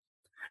day.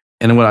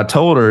 And what I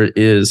told her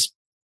is,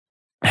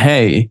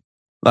 hey,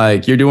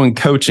 like, you're doing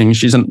coaching.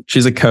 She's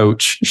a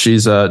coach.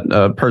 She's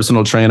a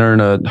personal trainer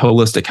and a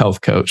holistic health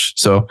coach.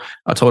 So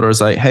I told her, I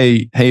was like,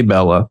 hey,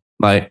 Bella,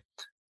 like,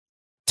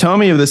 tell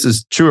me if this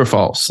is true or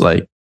false.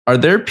 Like, are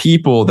there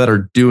people that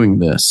are doing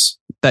this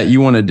that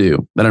you want to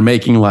do, that are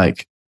making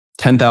like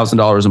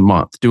 $10,000 a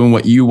month doing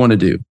what you want to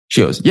do?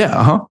 She goes,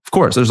 yeah, of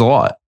course. There's a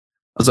lot.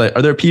 I was like,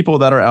 are there people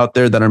that are out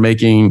there that are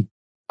making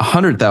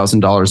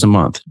 $100,000 a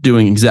month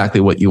doing exactly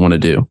what you want to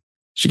do?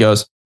 She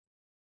goes,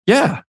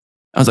 yeah.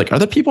 I was like, are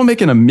there people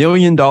making $1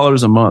 million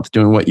a month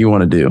doing what you want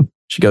to do?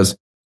 She goes,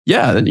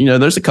 yeah,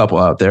 there's a couple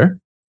out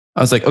there.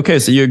 I was like, okay,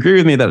 so you agree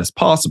with me that it's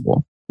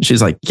possible? And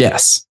she's like,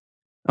 yes.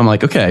 I'm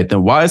like, okay,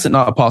 then why is it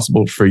not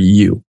possible for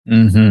you?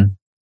 Mm-hmm.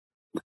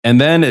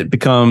 And then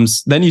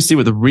then you see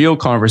what the real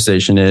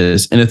conversation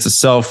is. And it's a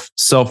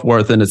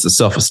self-worth, and it's a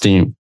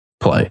self-esteem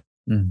play,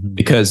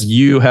 because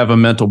you have a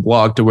mental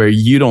block to where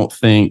you don't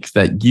think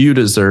that you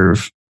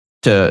deserve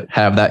to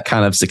have that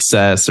kind of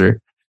success,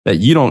 or that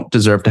you don't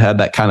deserve to have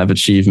that kind of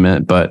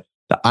achievement. But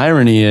the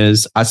irony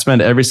is, I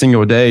spend every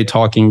single day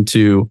talking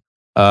to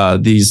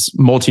these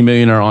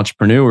multimillionaire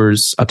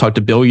entrepreneurs. I talk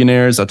to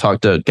billionaires. I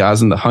talk to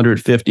guys in the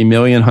 150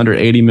 million,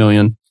 180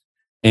 million.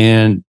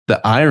 And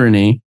the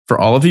irony for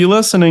all of you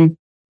listening,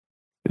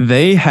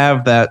 they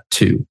have that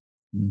too.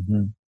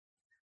 Mm-hmm.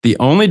 The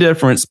only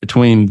difference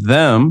between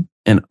them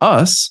and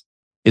us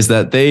is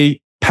that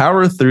they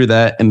power through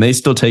that and they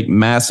still take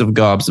massive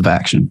gobs of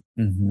action.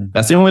 Mm-hmm.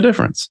 That's the only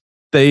difference.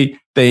 They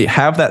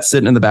have that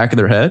sitting in the back of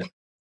their head,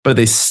 but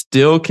they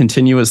still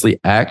continuously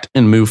act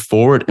and move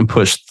forward and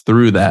push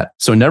through that.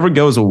 So it never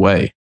goes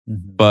away,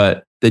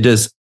 but they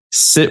just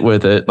sit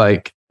with it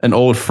like an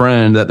old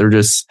friend that they're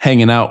just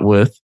hanging out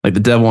with, like the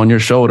devil on your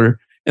shoulder,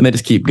 and they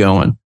just keep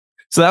going.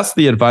 So that's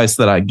the advice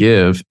that I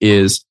give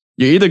is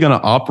you're either going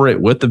to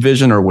operate with the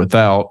vision or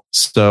without.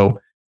 So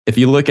if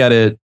you look at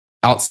it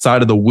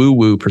outside of the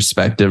woo-woo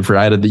perspective,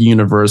 right, of the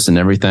universe and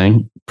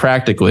everything,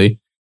 practically,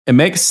 it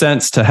makes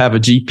sense to have a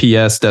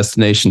GPS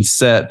destination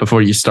set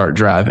before you start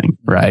driving,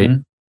 right?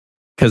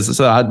 Because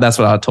that's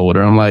what I told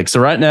her. I'm like, so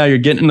right now you're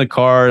getting in the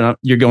car and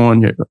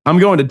I'm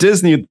going to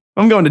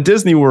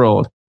Disney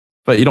World,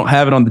 but you don't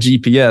have it on the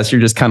GPS.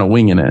 You're just kind of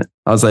winging it.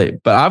 I was like,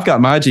 but I've got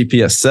my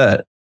GPS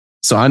set,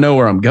 so I know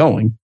where I'm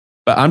going,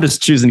 but I'm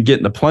just choosing to get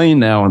in the plane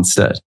now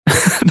instead.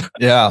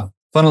 Yeah.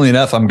 Funnily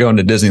enough, I'm going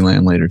to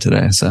Disneyland later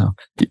today. So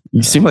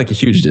you seem like a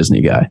huge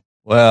Disney guy.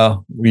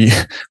 Well, we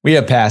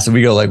have passes.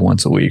 We go like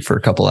once a week for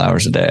a couple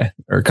hours a day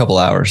or a couple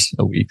hours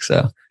a week.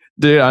 So,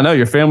 dude, I know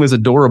your family's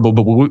adorable,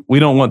 but we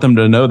don't want them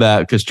to know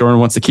that because Jordan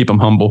wants to keep them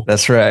humble.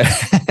 That's right.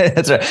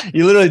 That's right.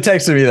 You literally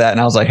texted me that, and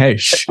I was like, "Hey,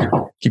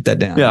 keep that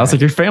down." Yeah, I was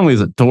like, "Your family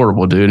is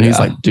adorable, dude." And he's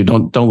like, "Dude,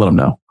 don't let them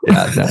know."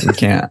 Yeah, no, we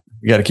can't.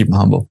 We got to keep them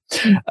humble.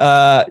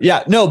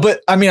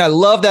 But I mean, I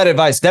love that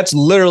advice. That's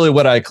literally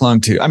what I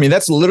clung to. I mean,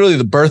 that's literally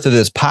the birth of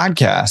this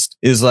podcast.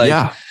 Is like,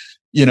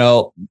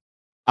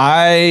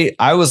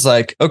 I was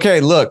like,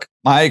 okay, look,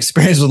 my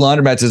experience with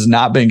laundromats has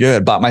not been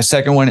good. Bought my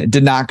second one. It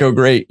did not go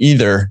great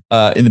either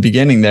in the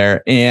beginning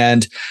there.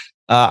 And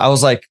I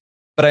was like,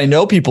 but I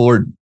know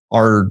people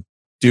are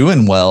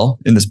doing well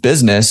in this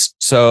business.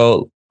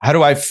 So how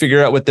do I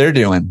figure out what they're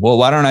doing? Well,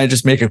 why don't I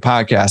just make a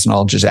podcast and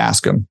I'll just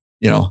ask them,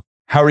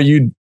 how are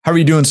you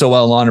doing so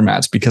well in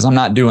laundromats? Because I'm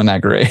not doing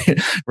that great.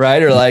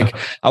 Right. Or like,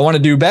 I want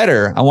to do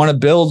better. I want to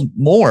build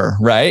more.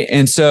 Right.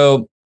 And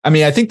so, I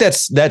mean, I think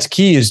that's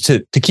key is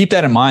to keep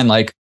that in mind.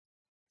 Like,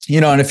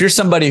 and if you're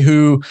somebody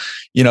who,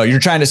 you're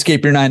trying to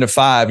escape your 9 to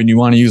 5 and you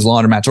want to use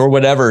laundromats or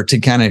whatever to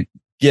kind of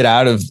get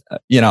out of,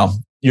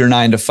 your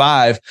 9 to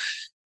 5,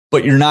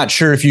 but you're not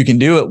sure if you can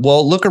do it.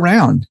 Well, look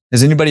around.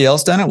 Has anybody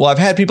else done it? Well, I've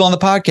had people on the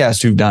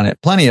podcast who've done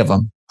it, plenty of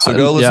them. So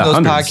go listen to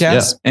those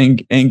podcasts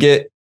and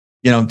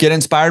get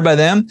inspired by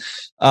them.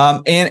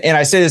 And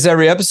I say this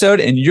every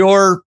episode, and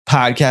your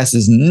podcast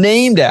is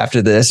named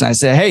after this. And I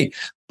say, hey,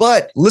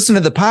 but listen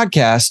to the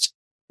podcast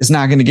is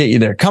not going to get you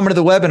there. Coming to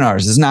the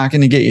webinars is not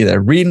going to get you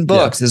there. Reading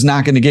books is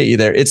not going to get you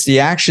there. It's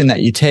the action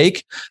that you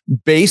take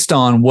based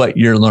on what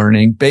you're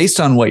learning, based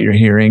on what you're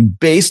hearing,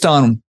 based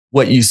on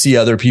what you see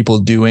other people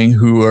doing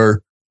who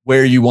are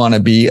where you want to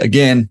be.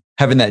 Again,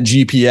 having that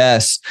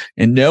GPS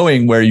and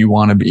knowing where you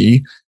want to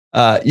be.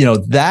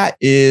 That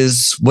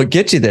is what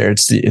gets you there.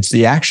 It's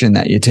the action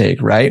that you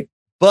take, right?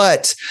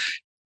 But,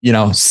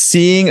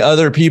 seeing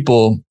other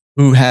people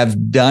who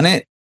have done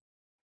it,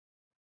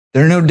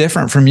 they're no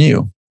different from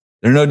you.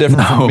 They're no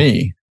different from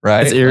me,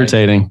 right? It's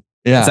irritating.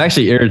 It's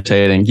actually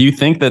irritating. You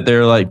think that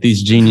they're like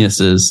these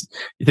geniuses.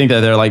 You think that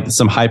they're like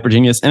some hyper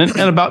genius, and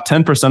about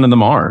 10% of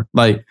them are.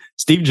 Like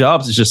Steve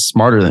Jobs is just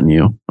smarter than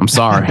you. I'm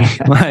sorry.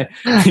 Like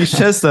he's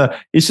just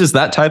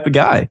that type of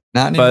guy.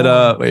 Not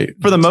anymore. But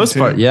for the most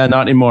part, not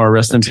anymore.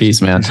 Rest in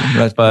peace, man.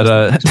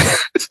 But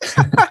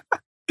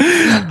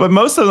but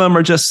most of them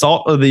are just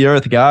salt of the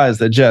earth guys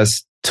that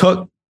just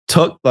took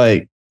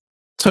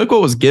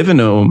what was given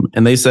to them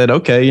and they said,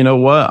 okay, you know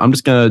what? I'm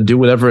just going to do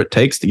whatever it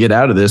takes to get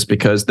out of this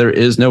because there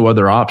is no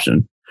other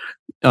option.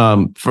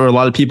 For a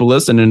lot of people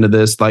listening to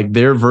this, like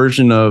their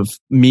version of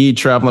me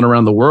traveling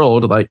around the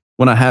world, like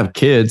when I have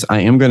kids, I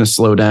am going to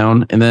slow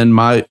down. And then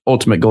my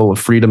ultimate goal of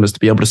freedom is to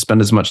be able to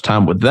spend as much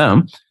time with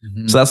them.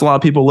 Mm-hmm. So that's a lot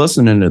of people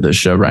listening to this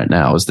show right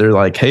now is they're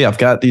like, hey, I've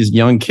got these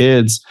young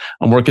kids.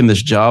 I'm working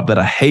this job that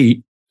I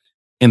hate.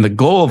 And the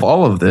goal of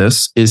all of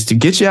this is to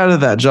get you out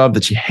of that job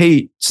that you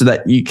hate so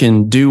that you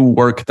can do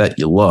work that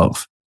you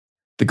love.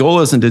 The goal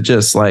isn't to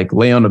just like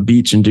lay on a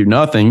beach and do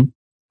nothing.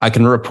 I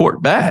can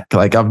report back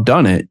like I've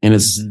done it. And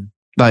it's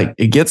like,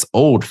 it gets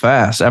old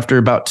fast. After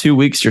about 2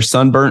 weeks, you're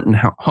sunburnt and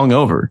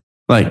hungover.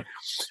 Like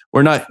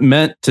we're not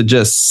meant to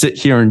just sit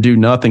here and do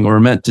nothing.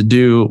 We're meant to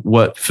do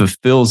what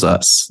fulfills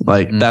us.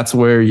 Like that's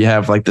where you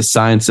have like the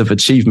science of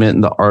achievement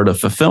and the art of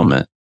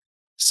fulfillment.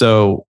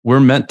 So we're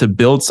meant to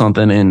build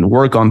something and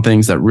work on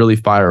things that really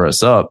fire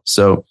us up.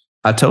 So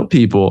I tell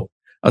people,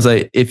 I was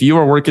like, if you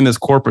are working this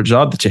corporate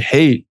job that you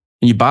hate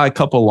and you buy a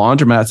couple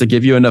laundromats that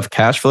give you enough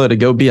cash flow to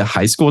go be a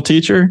high school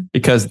teacher,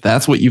 because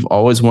that's what you've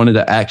always wanted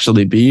to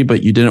actually be,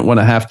 but you didn't want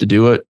to have to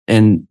do it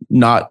and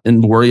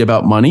worry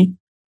about money.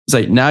 It's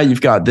like, now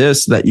you've got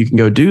this that you can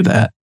go do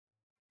that.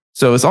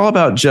 So it's all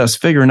about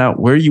just figuring out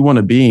where you want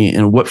to be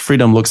and what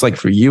freedom looks like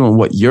for you and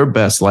what your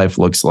best life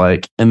looks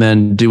like, and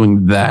then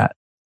doing that.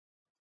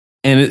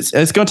 And it's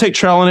going to take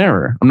trial and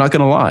error. I'm not going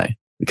to lie,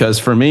 because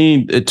for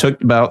me, it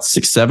took about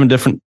 6-7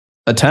 different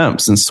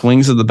attempts and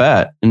swings of the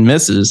bat and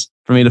misses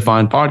for me to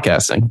find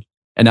podcasting.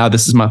 And now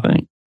this is my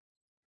thing.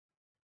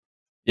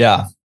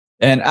 Yeah.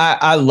 And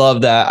I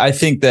love that. I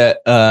think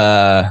that,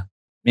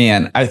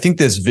 I think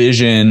this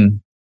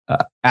vision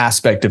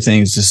aspect of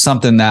things is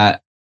something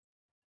that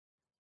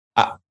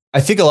I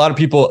think a lot of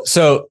people.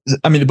 So,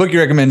 I mean, the book you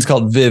recommend is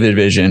called Vivid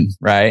Vision,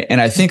 right? And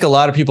I think a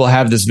lot of people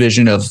have this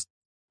vision of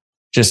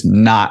just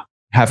not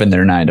having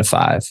their 9 to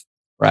 5,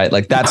 right?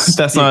 Like that's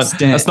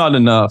not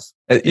enough.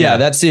 Yeah,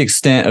 that's the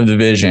extent of the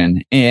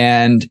vision.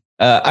 And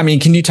I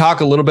mean, can you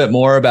talk a little bit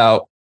more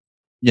about,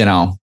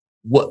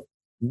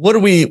 what do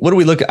we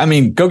look at? I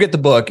mean, go get the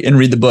book and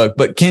read the book,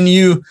 but can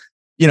you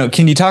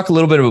talk a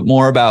little bit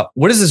more about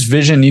what does this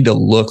vision need to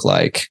look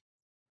like?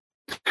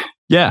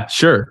 Yeah,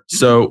 sure.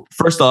 So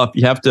first off,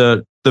 you have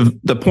to,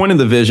 the point of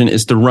the vision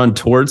is to run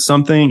towards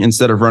something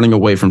instead of running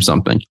away from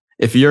something.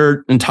 If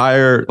your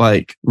entire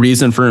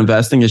reason for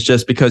investing is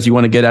just because you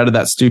want to get out of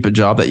that stupid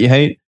job that you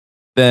hate,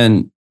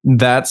 then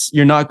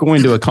you're not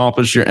going to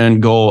accomplish your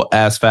end goal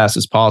as fast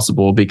as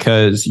possible,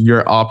 because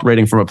you're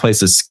operating from a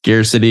place of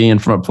scarcity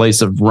and from a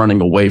place of running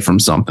away from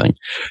something.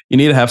 You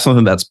need to have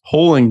something that's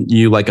pulling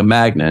you like a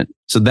magnet.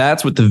 So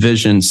that's what the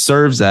vision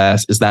serves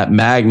as, is that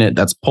magnet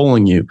that's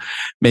pulling you.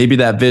 Maybe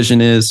that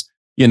vision is,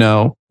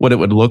 what it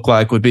would look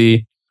like would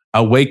be,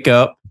 I wake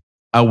up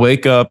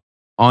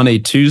on a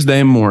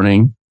Tuesday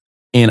morning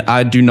and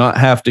I do not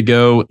have to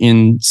go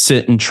and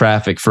sit in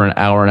traffic for an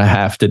hour and a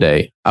half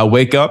today. I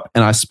wake up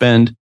and I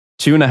spend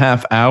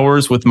 2.5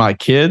 hours with my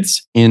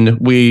kids, and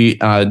we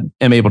am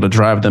able to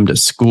drive them to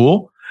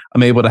school.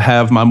 I'm able to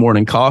have my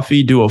morning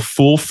coffee, do a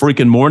full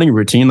freaking morning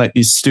routine like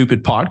these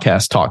stupid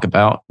podcasts talk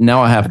about.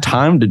 Now I have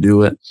time to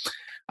do it.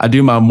 I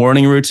do my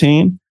morning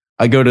routine.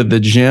 I go to the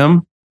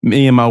gym.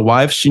 Me and my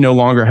wife, she no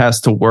longer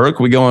has to work.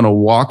 We go on a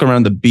walk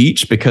around the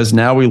beach because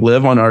now we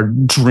live on our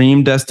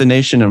dream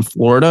destination in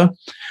Florida.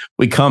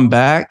 We come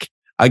back.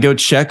 I go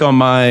check on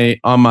my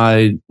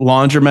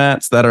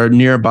laundromats that are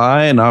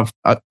nearby, and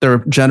they're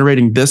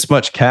generating this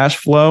much cash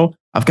flow.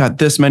 I've got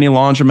this many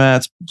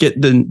laundromats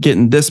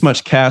getting this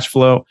much cash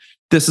flow.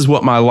 This is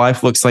what my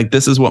life looks like.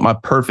 This is what my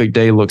perfect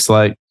day looks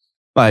like.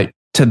 Like,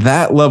 to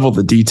that level,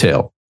 the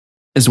detail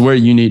is where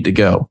you need to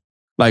go.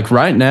 Like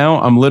right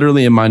now, I'm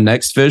literally in my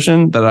next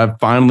vision that I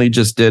finally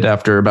just did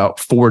after about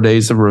 4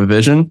 days of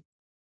revision.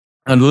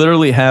 I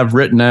literally have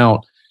written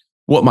out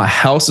what my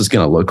house is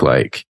going to look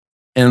like,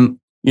 and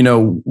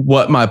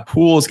what my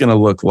pool is going to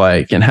look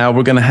like, and how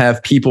we're going to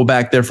have people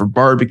back there for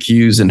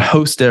barbecues and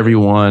host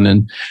everyone.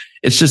 And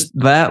it's just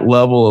that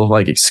level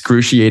of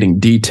excruciating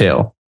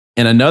detail.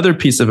 And another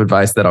piece of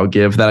advice that I'll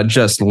give that I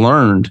just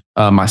learned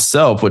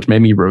myself, which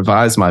made me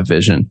revise my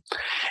vision,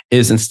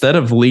 is instead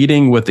of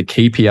leading with the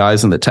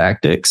KPIs and the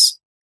tactics,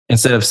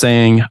 instead of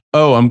saying,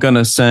 oh, I'm going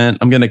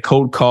to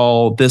cold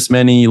call this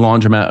many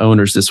laundromat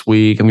owners this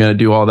week, I'm going to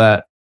do all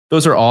that.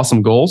 Those are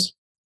awesome goals.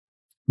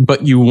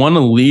 But you want to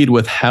lead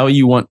with how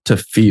you want to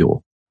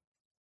feel,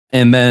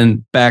 and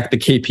then back the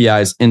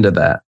KPIs into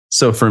that.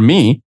 So for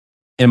me,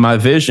 in my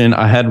vision,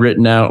 I had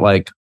written out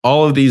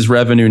all of these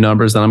revenue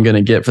numbers that I'm going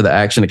to get for the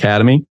Action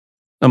Academy.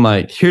 I'm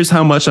like, here's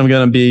how much I'm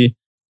going to be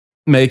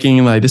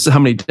making. This is how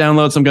many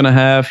downloads I'm going to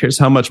have. Here's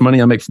how much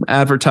money I make from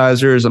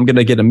advertisers. I'm going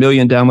to get 1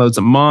 million downloads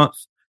a month.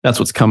 That's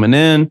what's coming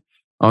in.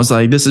 I was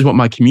like, this is what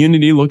my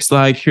community looks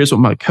like. Here's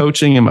what my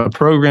coaching and my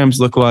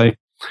programs look like.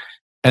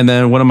 And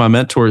then one of my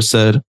mentors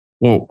said,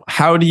 well,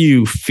 how do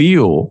you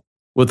feel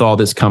with all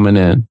this coming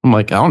in? I'm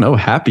like, I don't know,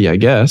 happy, I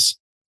guess.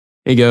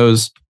 He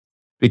goes,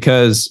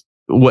 because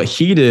what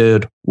he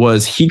did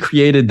was he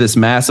created this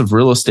massive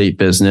real estate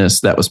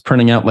business that was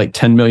printing out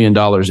 $10 million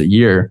a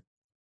year.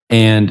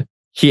 And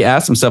he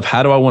asked himself,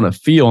 how do I want to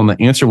feel? And the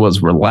answer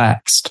was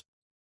relaxed.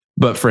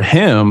 But for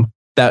him,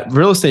 that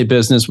real estate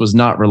business was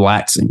not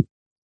relaxing.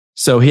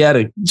 So he had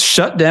to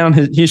shut down.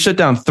 He shut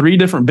down 3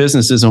 different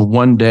businesses in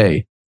one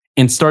day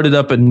and started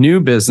up a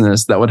new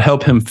business that would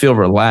help him feel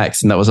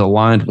relaxed and that was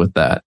aligned with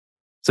that.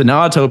 So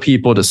now I tell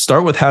people to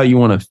start with how you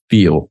want to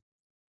feel.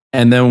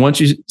 And then once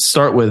you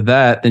start with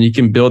that, then you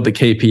can build the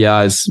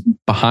KPIs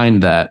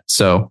behind that.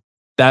 So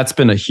that's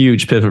been a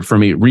huge pivot for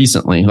me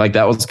recently.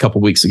 That was a couple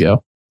of weeks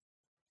ago.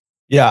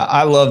 Yeah,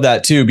 I love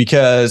that too,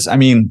 because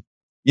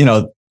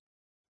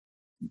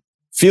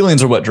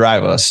feelings are what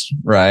drive us,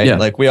 right?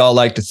 Yeah. We all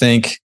like to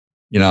think,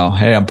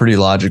 hey, I'm pretty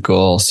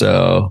logical,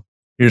 so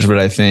here's what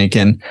I think.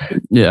 And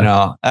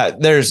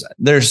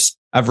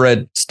I've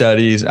read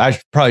studies. I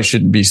probably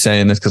shouldn't be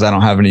saying this because I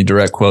don't have any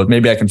direct quotes.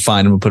 Maybe I can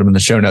find them and put them in the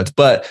show notes.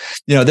 But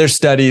there's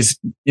studies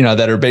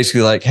that are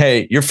basically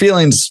hey, your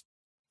feelings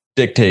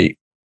dictate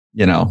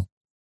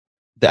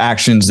the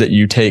actions that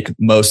you take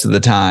most of the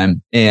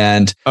time.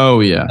 And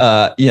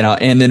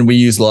and then we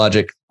use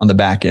logic on the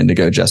back end to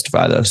go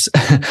justify those.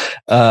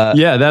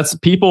 That's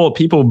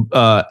people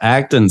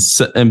act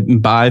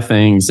and buy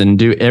things and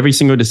do every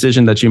single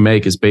decision that you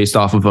make is based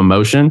off of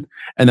emotion.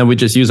 And then we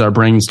just use our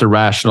brains to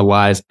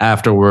rationalize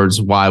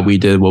afterwards why we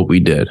did what we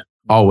did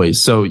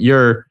always. So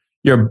your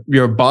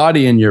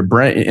body and your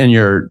brain and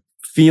your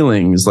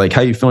feelings, like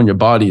how you feel in your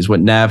body, is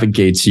what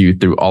navigates you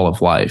through all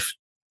of life.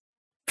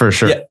 For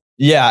sure.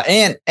 Yeah.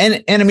 And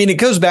I mean, it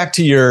goes back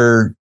to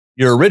your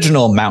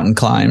original mountain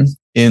climb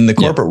in the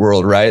corporate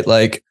world, right?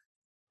 Like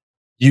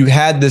you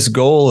had this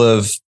goal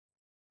of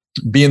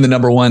being the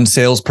number one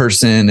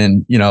salesperson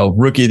and,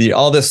 rookie of the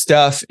all this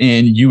stuff.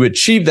 And you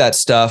achieved that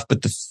stuff.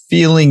 But the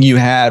feeling you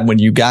had when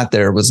you got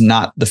there was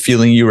not the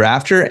feeling you were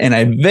after. And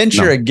I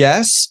venture a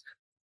guess,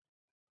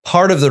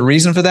 part of the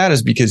reason for that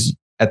is because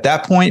at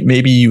that point,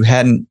 maybe you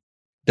hadn't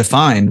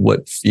defined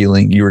what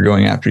feeling you were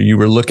going after. You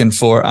were looking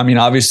for, I mean,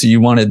 obviously you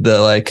wanted the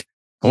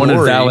I wanted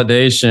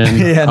validation.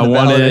 I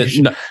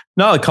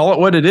wanted, call it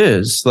what it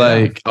is.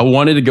 I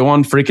wanted to go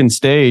on freaking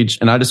stage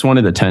and I just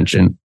wanted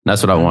attention.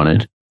 That's what I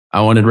wanted.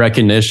 I wanted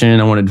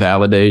recognition. I wanted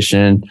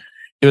validation.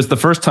 It was the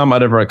first time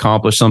I'd ever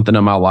accomplished something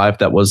in my life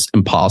that was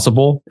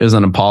impossible. It was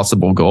an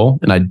impossible goal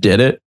and I did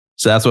it.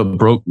 So that's what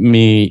broke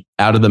me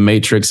out of the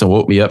matrix and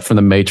woke me up from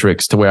the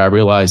matrix to where I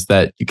realized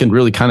that you can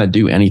really kind of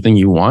do anything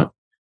you want.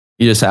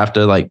 You just have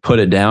to put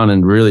it down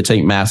and really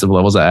take massive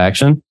levels of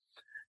action.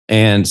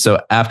 And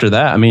so after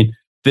that, I mean,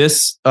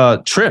 this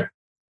trip,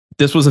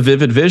 this was a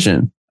vivid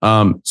vision.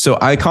 So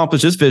I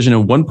accomplished this vision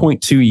in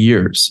 1.2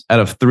 years out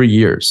of 3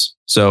 years.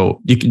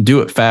 So you can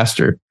do it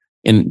faster.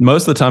 And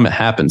most of the time it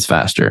happens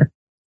faster.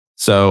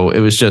 So it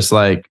was just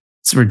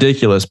it's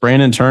ridiculous.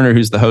 Brandon Turner, who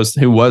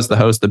was the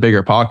host of the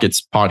Bigger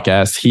Pockets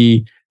podcast,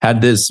 he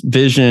had this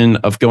vision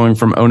of going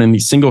from owning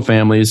these single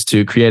families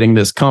to creating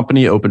this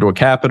company, Open Door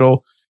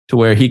Capital, to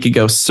where he could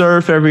go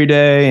surf every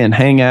day and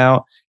hang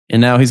out.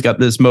 And now he's got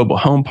this mobile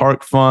home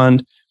park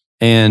fund.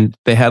 And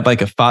they had a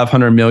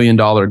 $500 million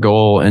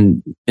goal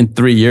in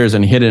 3 years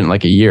and he hit it in a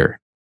year.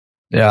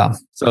 Yeah.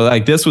 So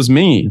this was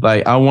me.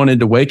 I wanted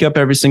to wake up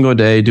every single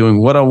day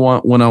doing what I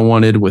want, when I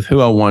wanted, with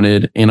who I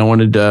wanted. And I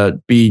wanted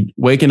to be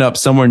waking up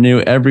somewhere new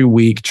every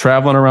week,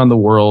 traveling around the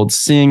world,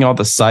 seeing all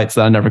the sights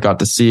that I never got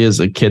to see as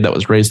a kid that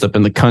was raised up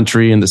in the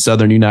country in the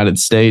Southern United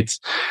States.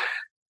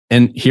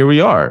 And here we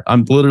are.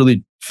 I'm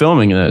literally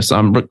filming this.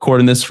 I'm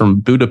recording this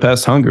from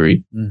Budapest,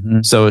 Hungary.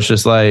 Mm-hmm. So it's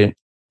just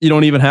you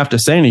don't even have to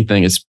say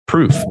anything. It's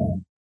proof.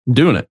 I'm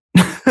doing it.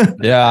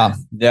 Yeah.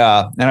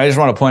 And I just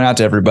want to point out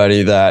to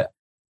everybody that,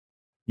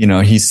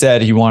 he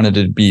said he wanted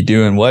to be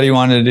doing what he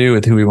wanted to do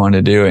with who he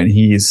wanted to do. And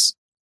he's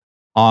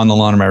on the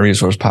Laundromat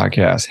Resource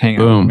podcast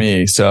hanging out with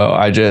me. So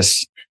I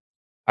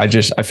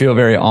feel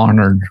very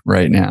honored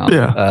right now.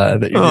 Yeah.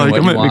 That you're doing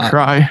what you want. Me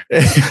cry.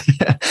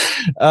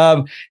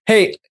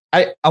 Hey,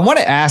 I want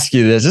to ask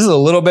you this. This is a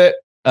little bit,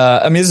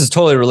 this is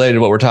totally related to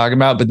what we're talking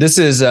about, but this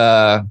is,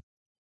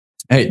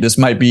 hey, this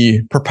might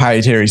be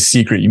proprietary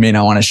secret. You may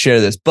not want to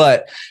share this,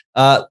 but,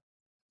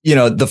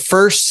 the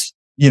first,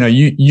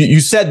 you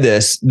said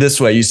this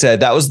way. You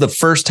said that was the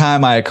first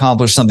time I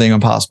accomplished something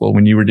impossible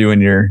when you were doing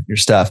your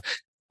stuff.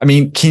 I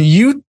mean, can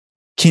you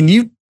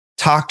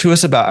talk to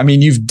us about,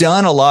 you've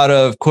done a lot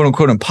of quote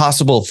unquote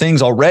impossible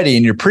things already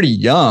and you're pretty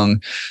young.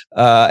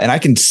 And I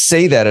can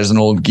say that as an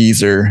old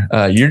geezer,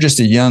 you're just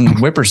a young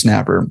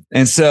whippersnapper.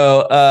 And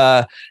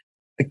so,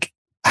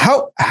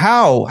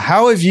 how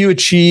have you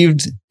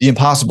achieved the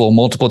impossible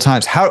multiple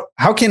times? How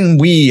can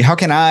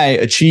I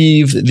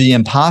achieve the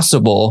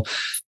impossible?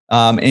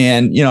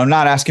 And I'm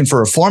not asking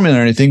for a formula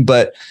or anything,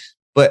 but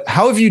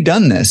how have you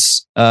done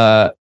this?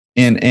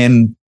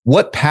 And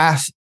what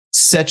path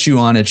set you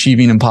on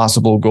achieving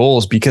impossible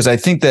goals? Because I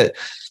think that,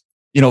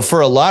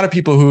 for a lot of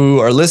people who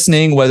are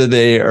listening, whether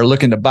they are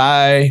looking to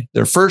buy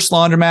their first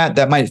laundromat,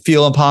 that might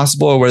feel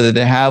impossible, or whether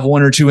they have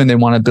one or two and they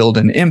want to build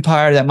an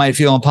empire, that might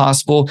feel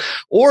impossible.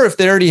 Or if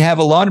they already have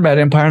a laundromat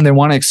empire and they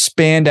want to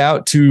expand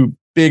out to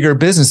bigger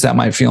business, that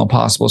might feel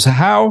impossible. So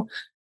how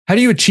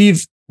do you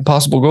achieve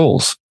impossible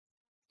goals?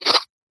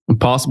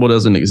 Impossible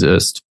doesn't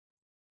exist.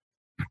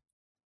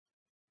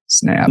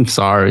 Snap. I'm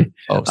sorry.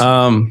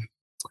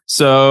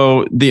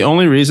 So the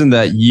only reason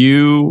that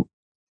you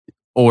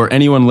or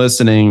anyone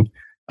listening,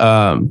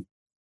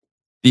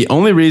 the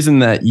only reason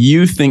that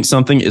you think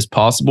something is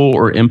possible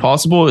or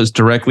impossible is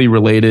directly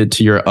related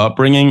to your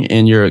upbringing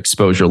and your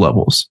exposure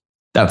levels.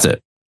 That's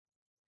it.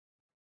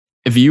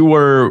 If you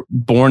were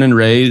born and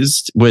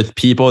raised with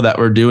people that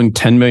were doing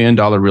 $10 million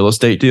real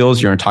estate deals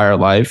your entire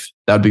life,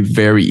 that would be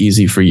very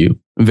easy for you,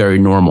 very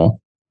normal.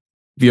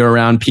 If you're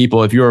around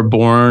people, if you were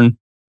born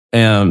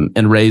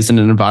and raised in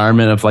an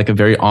environment of a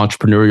very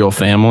entrepreneurial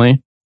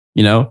family,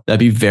 that'd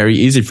be very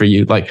easy for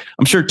you.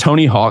 I'm sure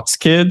Tony Hawk's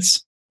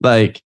kids,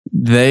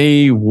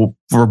 they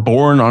were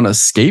born on a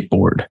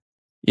skateboard.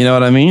 You know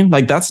what I mean?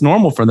 That's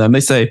normal for them. They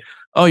say,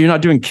 oh, you're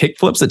not doing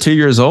kickflips at 2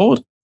 years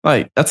old?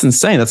 That's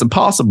insane. That's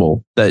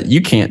impossible that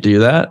you can't do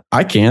that.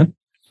 I can.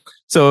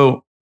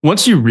 So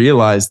once you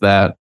realize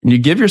that, and you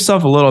give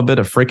yourself a little bit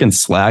of freaking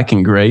slack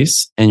and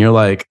grace, and you're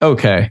like,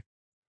 okay,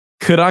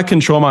 could I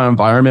control my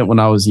environment when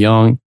I was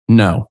young?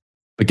 No.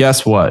 But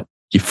guess what?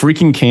 You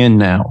freaking can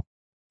now.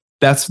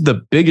 That's the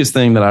biggest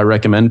thing that I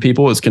recommend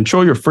people is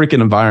control your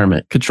freaking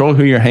environment, control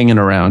who you're hanging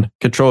around,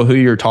 control who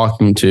you're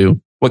talking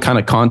to, what kind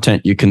of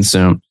content you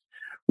consume.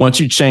 Once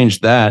you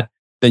change that,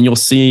 then you'll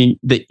see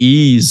the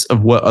ease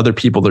of what other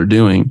people are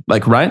doing.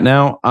 Like right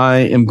now, I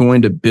am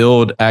going to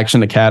build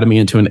Action Academy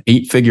into an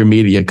 8-figure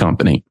media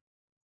company.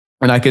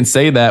 And I can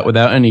say that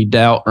without any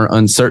doubt or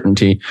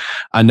uncertainty.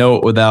 I know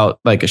it without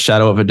like a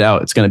shadow of a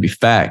doubt. It's going to be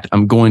fact.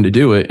 I'm going to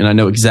do it. And I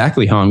know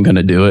exactly how I'm going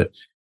to do it.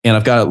 And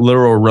I've got a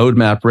literal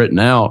roadmap written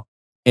out.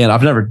 And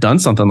I've never done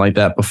something like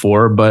that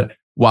before. But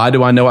why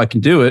do I know I can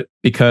do it?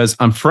 Because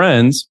I'm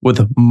friends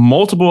with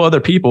multiple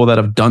other people that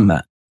have done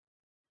that.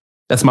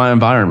 That's my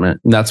environment.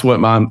 And that's what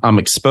I'm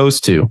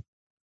exposed to.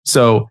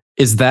 So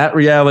is that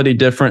reality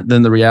different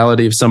than the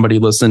reality of somebody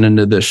listening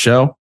to this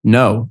show?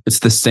 No, it's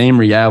the same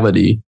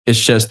reality. It's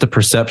just the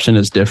perception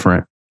is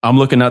different. I'm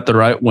looking out the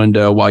right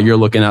window while you're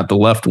looking out the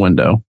left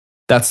window.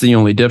 That's the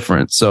only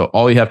difference. So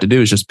all you have to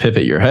do is just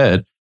pivot your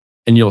head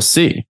and you'll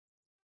see.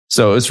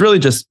 So it's really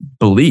just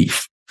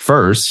belief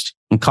first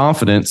and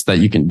confidence that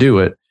you can do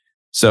it.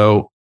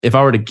 So if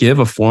I were to give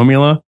a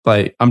formula,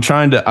 like I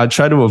try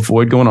to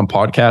avoid going on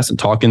podcasts and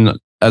talking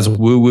as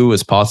woo-woo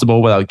as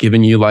possible without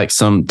giving you like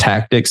some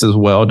tactics as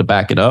well to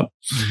back it up.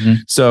 Mm-hmm.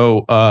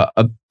 So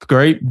a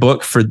great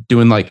book for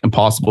doing like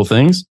impossible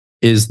things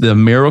is The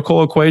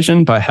Miracle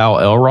Equation by Hal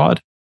Elrod.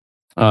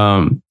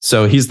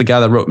 So he's the guy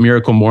that wrote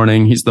Miracle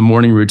Morning. He's the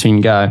morning routine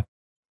guy.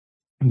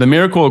 The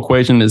Miracle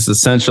Equation is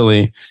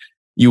essentially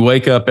you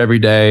wake up every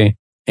day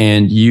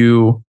and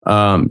you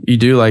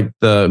do like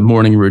the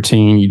morning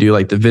routine, you do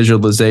like the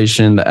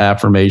visualization, the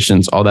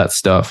affirmations, all that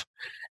stuff.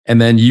 And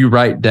then you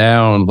write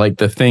down like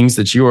the things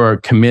that you are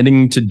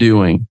committing to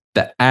doing,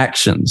 the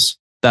actions.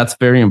 That's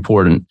very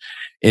important.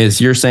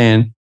 Is you're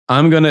saying,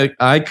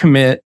 I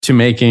commit to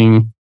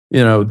making,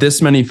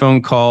 this many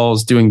phone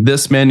calls, doing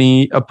this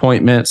many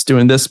appointments,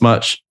 doing this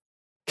much,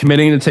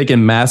 committing to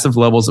taking massive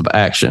levels of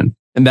action.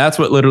 And that's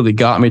what literally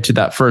got me to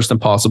that first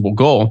impossible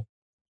goal.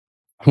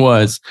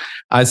 Was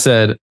I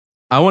said,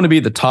 I want to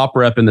be the top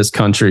rep in this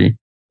country.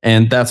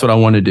 And that's what I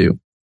want to do.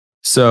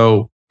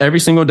 So every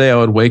single day I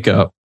would wake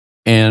up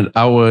and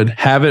I would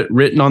have it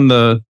written on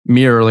the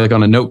mirror, like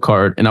on a note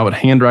card, and I would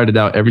handwrite it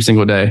out every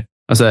single day.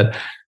 I said,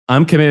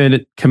 I'm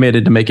committed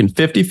to making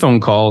 50 phone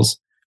calls,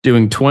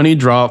 doing 20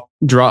 drop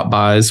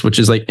bys, which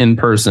is like in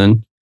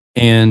person,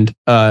 and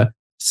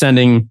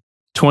sending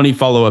 20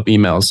 follow-up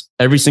emails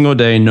every single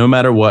day, no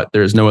matter what.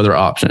 There's no other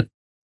option.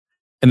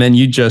 And then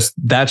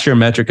that's your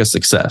metric of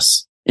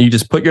success. And you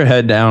just put your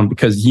head down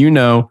because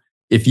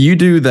if you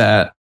do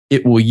that,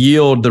 it will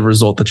yield the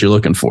result that you're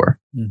looking for.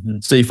 Mm-hmm.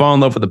 So you fall in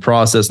love with the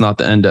process, not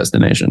the end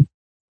destination.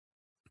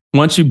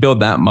 Once you build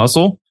that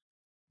muscle,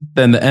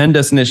 then the end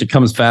destination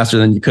comes faster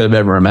than you could have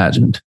ever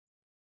imagined.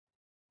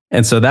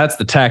 And so that's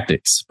the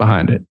tactics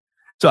behind it.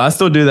 So I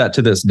still do that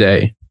to this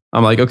day.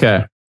 I'm like,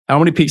 okay, how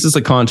many pieces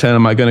of content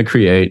am I going to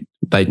create?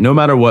 Like, no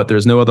matter what,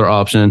 there's no other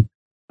option.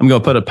 I'm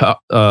going to put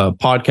a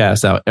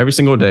podcast out every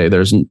single day.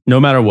 There's no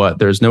matter what,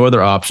 there's no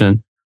other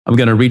option. I'm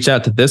going to reach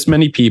out to this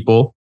many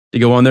people to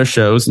go on their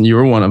shows, and you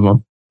were one of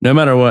them. No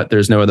matter what,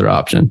 there's no other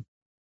option.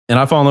 And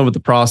I fall in love with the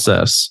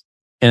process.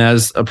 And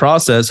as a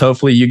process,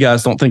 hopefully you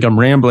guys don't think I'm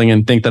rambling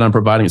and think that I'm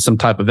providing some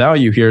type of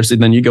value here. So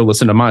then you go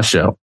listen to my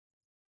show.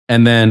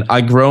 And then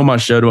I grow my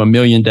show to 1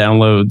 million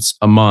downloads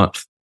a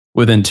month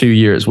within 2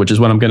 years, which is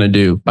what I'm going to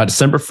do. By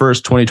December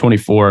 1st,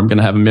 2024, I'm going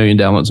to have 1 million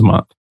downloads a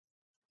month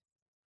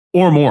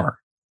or more.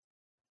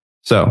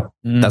 So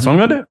that's what I'm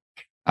going to do.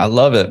 I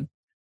love it.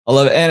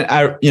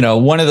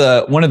 And one of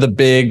the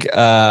big,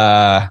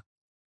 I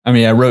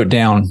wrote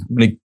down,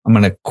 I'm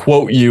going to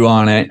quote you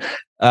on it.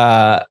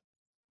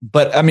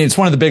 But I mean, it's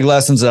one of the big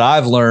lessons that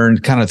I've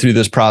learned kind of through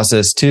this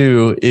process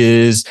too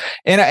is,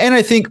 and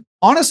I think,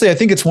 honestly, I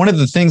think it's one of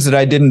the things that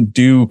I didn't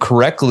do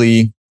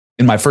correctly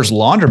in my first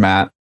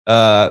laundromat.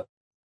 And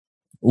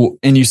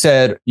you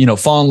said,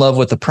 fall in love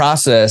with the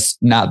process,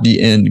 not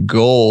the end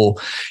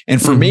goal.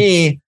 And for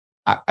me,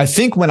 I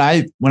think when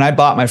I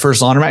bought my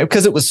first laundromat,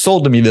 because it was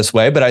sold to me this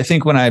way, but I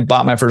think when I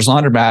bought my first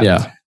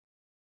laundromat,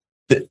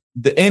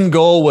 the end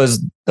goal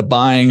was the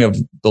buying of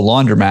the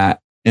laundromat.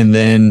 And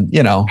then,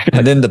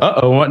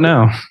 what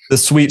now? The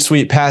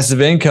sweet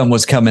passive income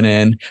was coming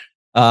in.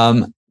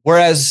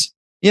 Whereas,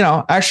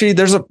 actually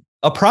there's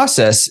a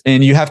process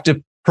and you have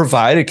to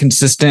provide a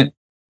consistent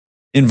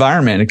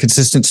environment, a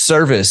consistent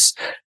service,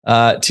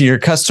 to your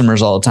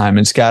customers all the time.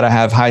 It's got to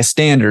have high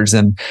standards.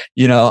 And,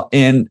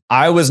 and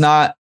I was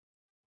not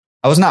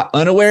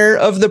unaware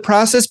of the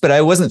process, but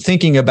I wasn't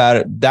thinking about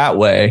it that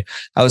way.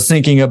 I was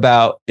thinking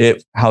about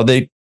it, how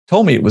they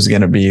told me it was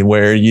going to be,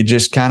 where you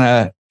just kind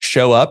of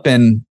show up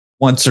and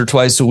once or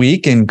twice a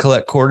week and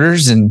collect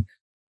quarters and,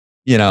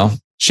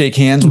 shake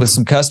hands with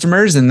some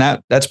customers. And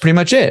that's pretty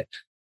much it.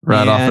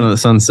 Right off into the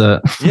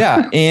sunset.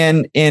 Yeah.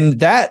 And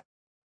that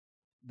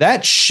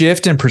that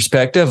shift in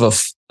perspective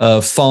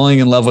of falling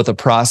in love with a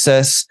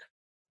process,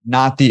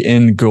 not the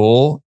end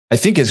goal, I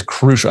think is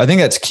crucial. I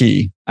think that's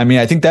key. I mean,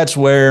 I think that's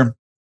where,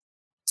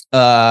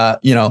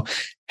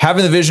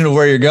 having the vision of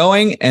where you're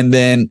going and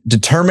then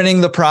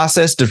determining the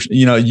process to,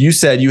 you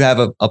said you have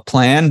a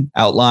plan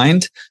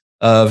outlined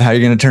of how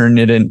you're going to turn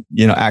it in,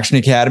 Action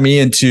Academy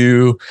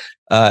into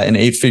an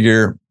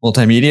 8-figure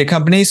multimedia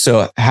company.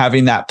 So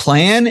having that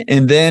plan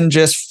and then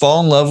just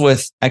fall in love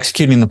with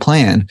executing the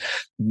plan,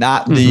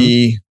 not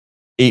the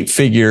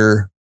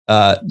 8-figure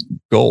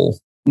goal.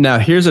 Now,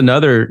 here's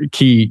another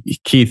key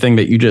thing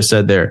that you just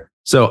said there.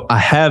 So I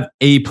have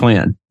a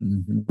plan,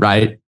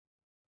 right?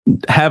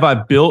 Have I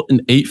built an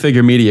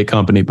 8-figure media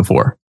company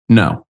before?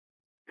 No.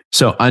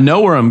 So I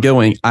know where I'm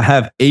going. I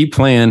have a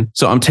plan.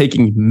 So I'm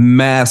taking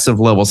massive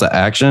levels of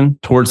action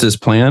towards this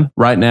plan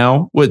right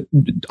now, with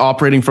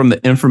operating from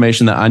the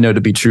information that I know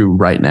to be true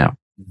right now.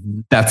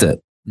 That's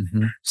it.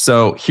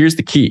 So here's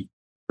the key,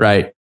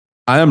 right?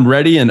 I am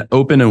ready and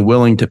open and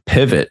willing to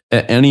pivot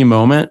at any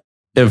moment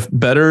if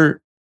better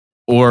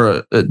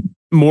or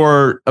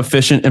more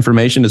efficient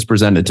information is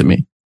presented to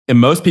me. And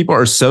most people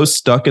are so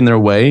stuck in their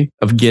way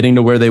of getting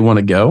to where they want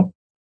to go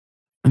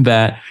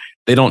that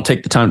they don't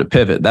take the time to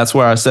pivot. That's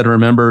why I said,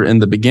 remember in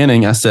the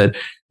beginning, I said,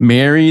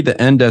 marry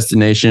the end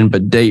destination,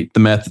 but date the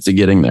methods of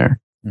getting there.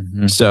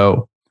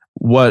 So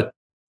what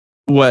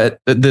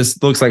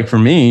this looks like for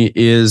me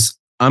is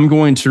I'm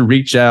going to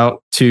reach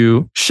out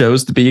to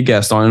shows to be a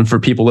guest on. And for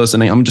people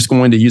listening, I'm just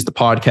going to use the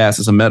podcast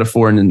as a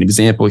metaphor and an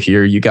example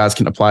here. You guys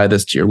can apply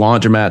this to your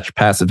laundromat, your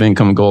passive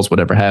income goals,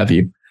 whatever have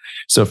you.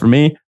 So for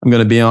me, I'm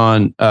going to be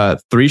on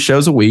 3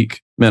 shows a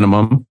week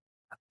minimum.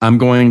 I'm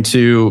going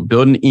to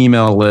build an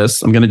email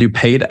list. I'm going to do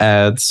paid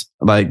ads.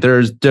 Like,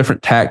 there's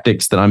different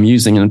tactics that I'm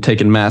using and I'm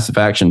taking massive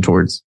action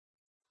towards.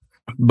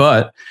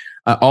 But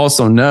I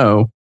also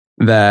know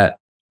that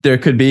there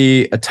could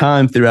be a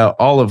time throughout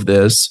all of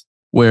this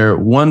where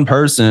one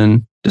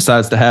person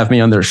decides to have me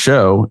on their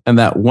show, and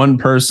that one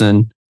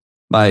person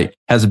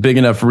has a big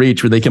enough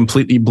reach where they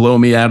completely blow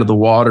me out of the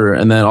water.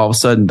 And then all of a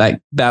sudden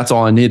that's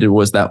all I needed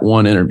was that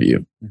one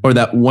interview or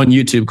that one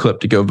YouTube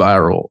clip to go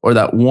viral or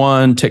that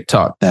one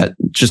TikTok that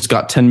just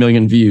got 10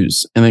 million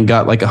views and then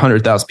got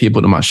 100,000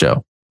 people to my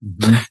show.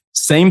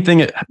 Same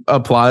thing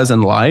applies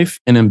in life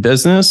and in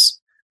business.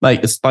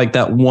 It's like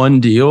that one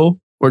deal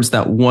or it's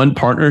that one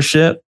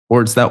partnership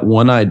or it's that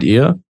one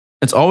idea.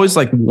 It's always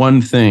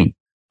one thing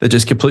that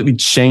just completely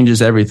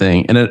changes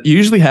everything. And it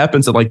usually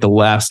happens at the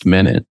last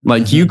minute.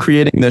 You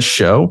creating this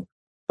show,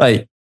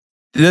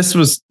 this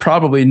was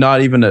probably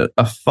not even a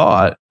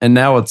thought. And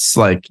now it's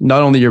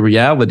not only your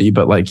reality,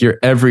 but your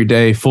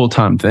everyday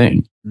full-time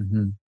thing.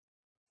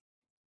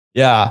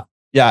 Yeah.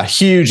 Yeah.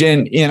 Huge.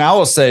 And I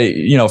will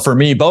say, for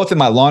me, both in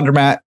my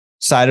laundromat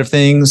side of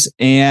things,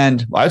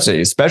 and I'd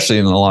say especially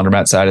in the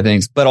laundromat side of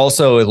things, but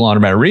also with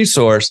laundromat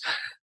resource,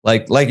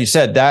 like you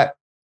said, that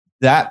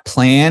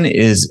plan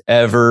is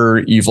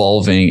ever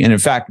evolving. And in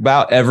fact,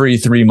 about every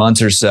 3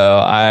 months or so,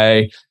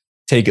 I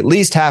take at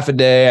least half a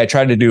day. I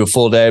try to do a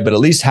full day, but at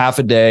least half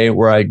a day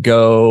where I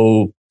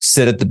go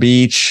sit at the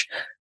beach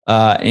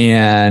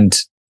and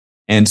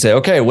say,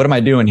 okay, what am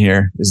I doing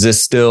here? Is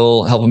this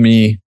still helping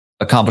me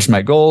accomplish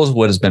my goals?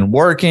 What has been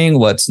working?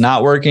 What's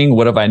not working?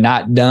 What have I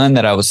not done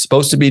that I was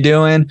supposed to be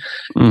doing?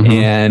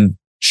 And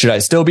should I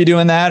still be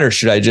doing that? Or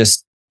should I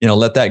just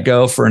let that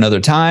go for another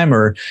time,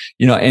 or,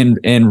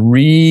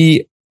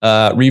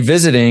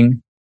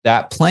 revisiting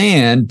that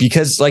plan,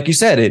 because like you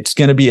said, it's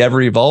going to be ever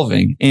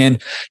evolving.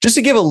 And just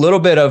to give a little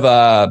bit of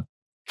a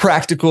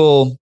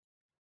practical,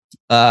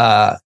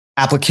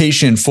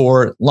 application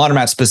for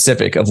laundromat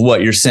specific of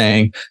what you're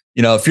saying,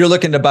 if you're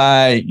looking to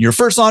buy your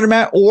first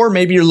laundromat, or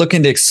maybe you're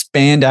looking to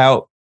expand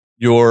out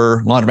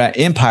your laundromat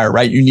empire,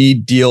 right? You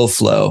need deal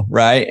flow,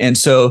 right? And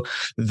so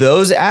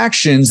those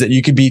actions that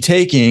you could be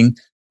taking,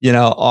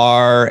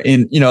 are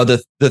in,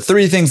 the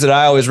 3 things that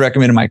I always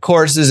recommend in my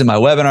courses and my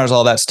webinars,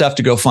 all that stuff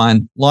to go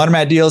find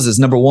laundromat deals is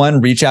number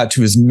 1, reach out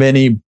to as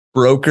many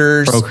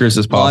brokers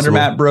as possible.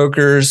 Laundromat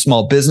brokers,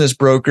 small business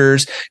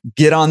brokers,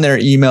 get on their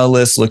email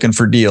list looking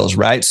for deals,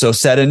 right? So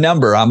set a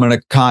number. I'm going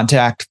to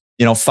contact,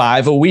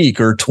 5 a week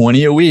or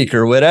 20 a week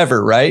or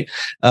whatever, right?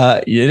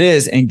 It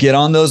is. And get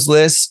on those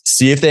lists,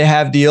 see if they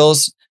have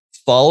deals.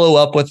 Follow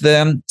up with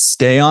them,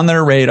 stay on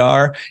their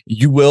radar.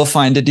 You will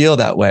find a deal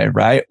that way,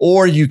 right?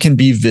 Or you can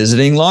be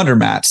visiting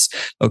laundromats.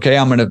 Okay,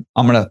 I'm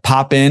gonna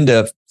pop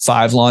into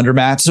 5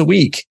 laundromats a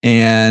week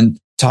and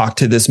talk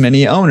to this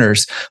many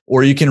owners.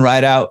 Or you can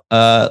write out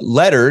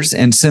letters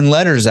and send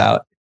letters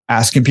out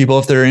asking people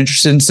if they're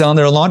interested in selling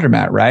their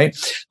laundromat, right?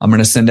 I'm going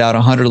to send out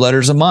 100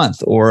 letters a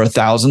month or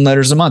 1,000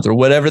 letters a month or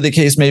whatever the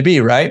case may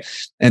be, right?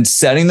 And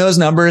setting those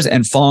numbers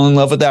and falling in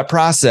love with that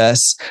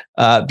process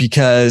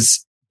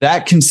because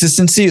that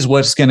consistency is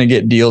what's going to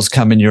get deals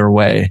coming your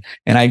way.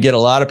 And I get a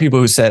lot of people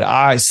who said,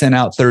 I sent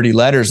out 30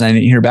 letters and I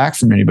didn't hear back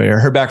from anybody, or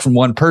heard back from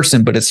one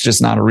person, but it's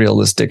just not a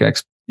realistic,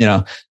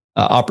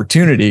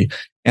 opportunity.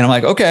 And I'm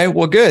like, okay,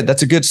 well, good.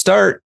 That's a good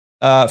start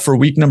for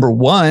week number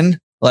 1.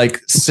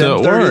 Like send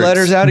So 30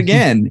 letters out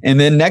again. And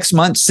then next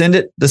month, send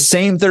it the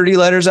same 30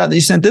 letters out that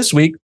you sent this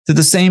week to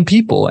the same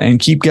people and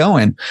keep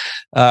going.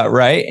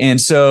 Right.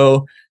 And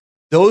so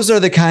those are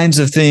the kinds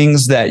of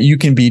things that you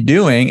can be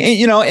doing.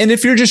 And, and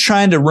if you're just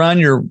trying to run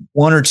your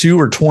 1 or 2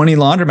 or 20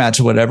 laundromats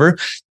or whatever,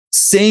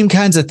 same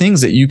kinds of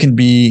things that you can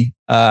be,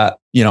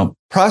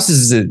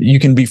 processes that you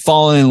can be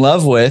falling in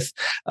love with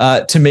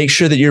to make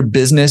sure that your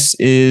business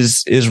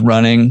is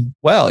running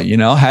well.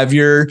 Have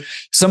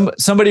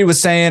somebody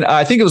was saying,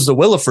 I think it was the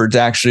Willafords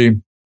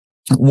actually,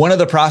 one of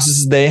the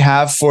processes they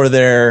have for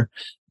their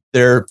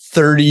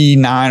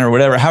 39 or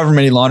whatever, however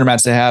many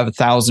laundromats they have,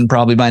 1,000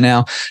 probably by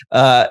now,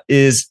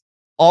 is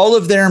all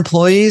of their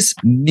employees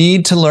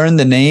need to learn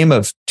the name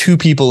of 2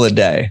 people a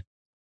day.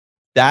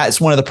 That's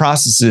one of the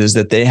processes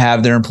that they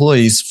have their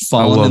employees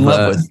fall in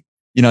love with.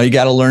 You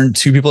got to learn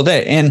 2 people a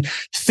day. And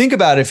think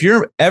about it,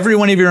 if every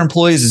one of your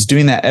employees is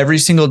doing that every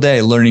single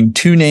day, learning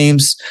 2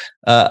 names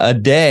a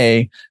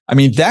day, I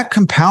mean, that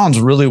compounds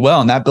really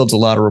well and that builds a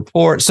lot of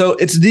rapport. So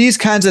it's these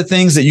kinds of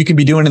things that you can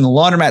be doing in the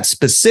laundromat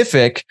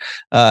specific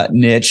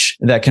niche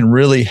that can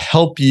really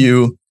help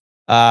you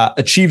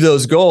achieve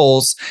those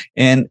goals.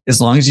 And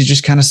as long as you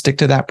just kind of stick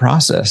to that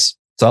process.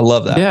 So I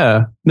love that.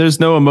 Yeah. There's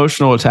no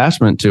emotional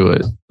attachment to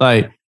it.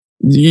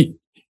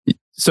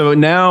 So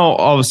now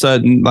all of a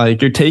sudden, like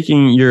you're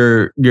taking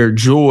your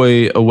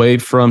joy away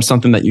from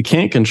something that you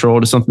can't control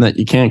to something that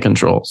you can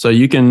control. So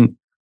you can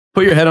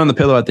put your head on the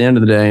pillow at the end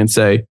of the day and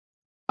say,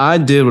 I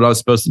did what I was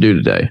supposed to do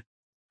today.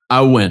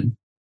 I win.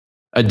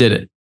 I did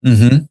it.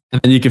 Mm-hmm.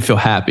 And then you can feel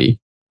happy.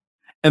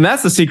 And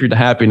that's the secret to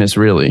happiness,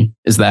 really,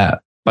 is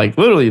that. Like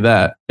literally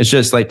that. It's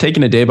just like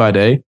taking it day by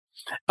day.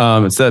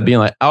 Instead of being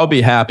like, I'll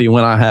be happy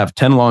when I have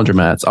 10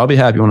 laundromats. I'll be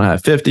happy when I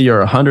have 50 or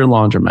 100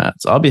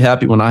 laundromats. I'll be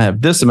happy when I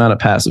have this amount of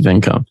passive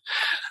income.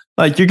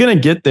 Like you're going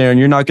to get there and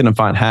you're not going to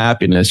find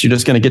happiness. You're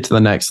just going to get to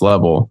the next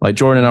level. Like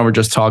Jordan and I were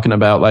just talking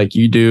about, like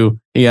he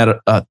had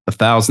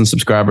 1,000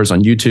 subscribers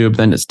on YouTube.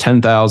 Then it's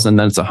 10,000.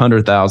 Then it's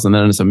 100,000.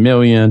 Then it's 1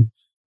 million.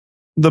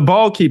 The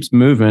ball keeps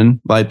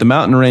moving. Like the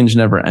mountain range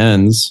never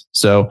ends.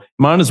 So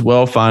might as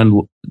well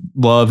find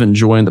love and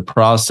joy in the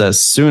process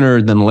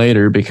sooner than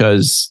later,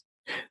 because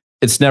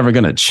it's never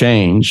going to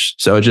change.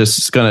 So it's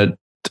just going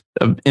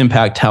to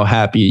impact how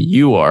happy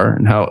you are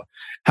and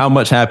how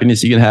much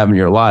happiness you can have in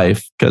your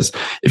life. Because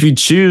if you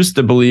choose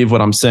to believe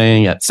what I'm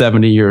saying at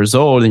 70 years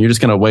old, then you're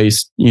just going to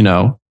waste,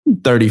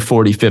 30,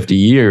 40, 50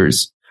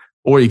 years,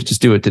 or you could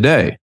just do it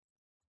today.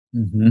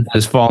 Mm-hmm.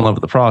 Just fall in love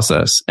with the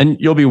process and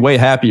you'll be way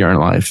happier in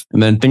life.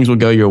 And then things will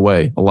go your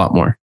way a lot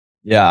more.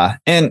 Yeah.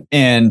 And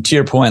to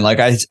your point, like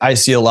I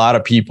see a lot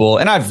of people,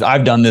 and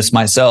I've done this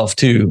myself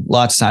too,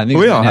 lots of times. I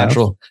think it's a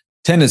natural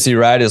tendency,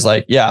 right? Is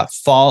like,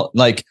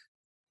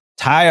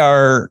 tie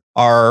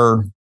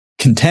our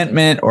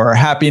contentment or our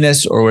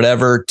happiness or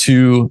whatever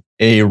to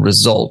a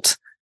result.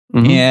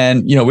 Mm-hmm.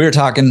 And, we were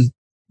talking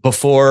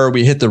before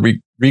we hit the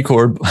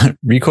record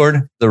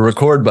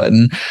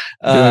button.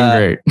 Doing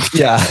great.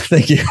 Yeah.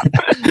 Thank you.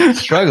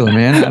 Struggling,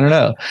 man. I don't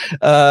know.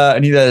 I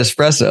need that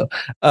espresso.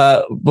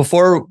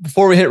 Before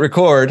we hit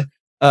record,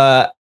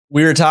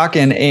 we were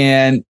talking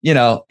and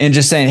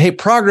just saying, hey,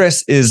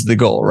 progress is the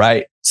goal,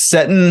 right?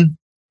 Setting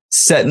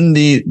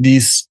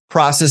these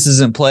processes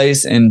in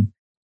place and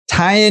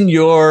tying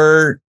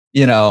your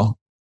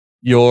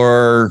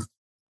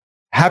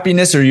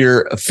happiness or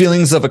your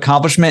feelings of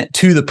accomplishment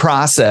to the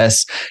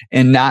process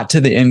and not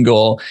to the end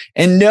goal.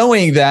 And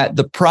knowing that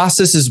the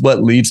process is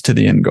what leads to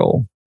the end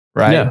goal,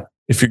 right? Yeah.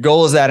 If your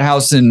goal is that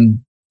house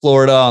in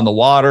Florida on the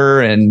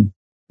water and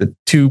the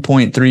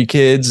 2.3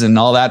 kids and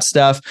all that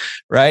stuff,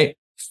 right?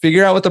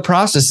 Figure out what the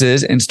process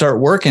is and start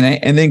working it,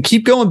 and then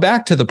keep going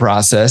back to the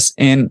process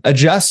and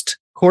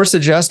course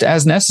adjust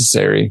as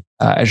necessary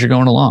as you're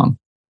going along.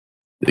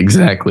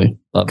 Exactly.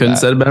 Couldn't have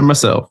said it better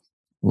myself.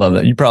 Love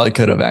that. You probably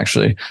could have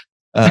actually.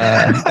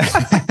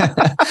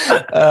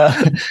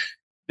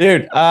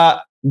 Dude,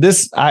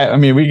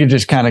 we could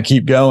just kind of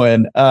keep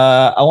going.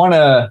 I want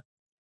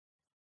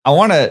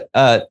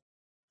to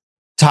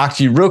talk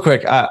to you real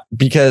quick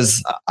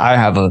because I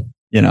have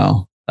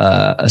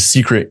a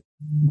secret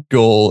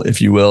goal,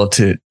 if you will,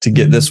 to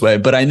get this way.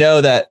 But I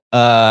know that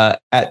I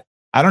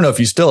don't know if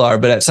you still are,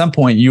 but at some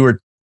point you were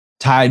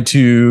tied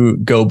to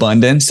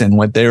GoBundance and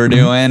what they were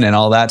doing and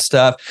all that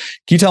stuff.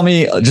 Can you tell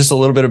me just a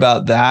little bit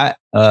about that?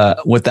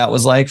 What that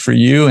was like for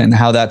you and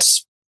how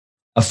that's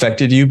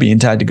affected you being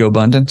tied to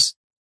GoBundance?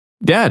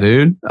 Yeah,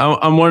 dude.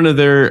 I'm one of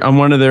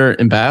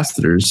their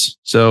ambassadors.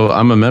 So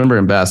I'm a member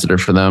ambassador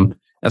for them.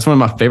 That's one of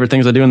my favorite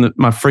things I do in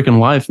my freaking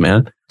life,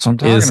 man. That's what I'm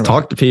talking about.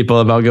 Talk to people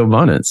about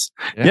GoBundance.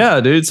 Yeah,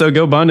 dude. So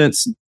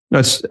GoBundance,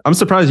 I'm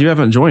surprised you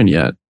haven't joined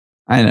yet.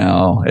 I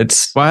know.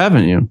 Why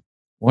haven't you?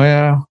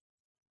 Well,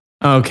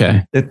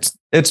 okay.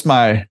 It's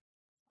my,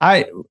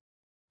 I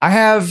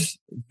have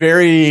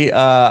very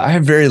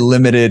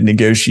limited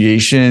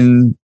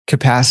negotiation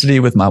capacity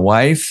with my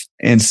wife.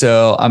 And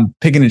so I'm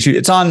picking and choosing.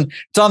 It's on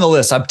the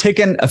list. I'm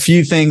taking a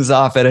few things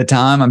off at a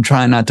time. I'm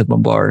trying not to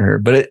bombard her,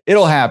 but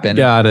it'll happen.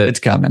 Got it. It's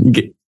coming.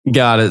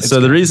 Got it.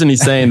 So the reason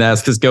he's saying that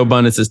is because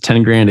GoBundance is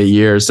 10 grand a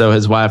year. So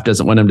his wife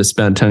doesn't want him to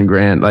spend 10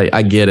 grand. Like,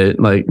 I get it.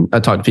 Like,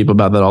 I talk to people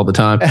about that all the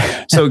time.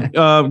 So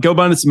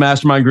GoBundance is a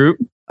mastermind group.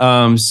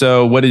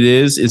 So what it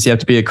is you have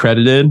to be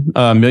accredited,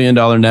 $1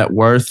 million net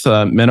worth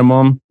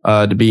minimum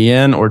to be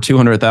in, or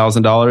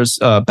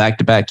 $200,000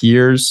 back-to-back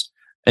years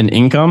in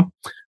income.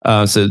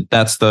 So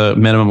that's the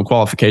minimum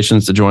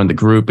qualifications to join the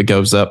group. It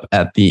goes up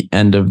at the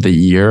end of the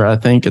year. I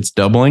think it's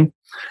doubling.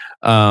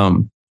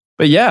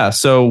 But yeah,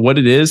 so what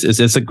it is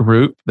it's a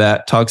group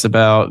that talks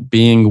about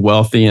being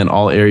wealthy in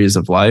all areas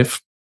of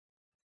life.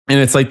 And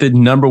it's like the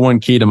number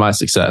one key to my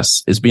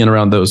success is being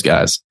around those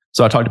guys.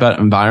 So I talked about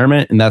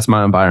environment, and that's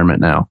my environment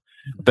now.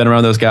 I've been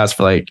around those guys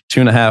for like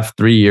 2.5,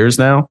 3 years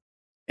now.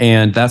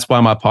 And that's why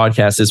my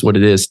podcast is what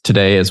it is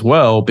today as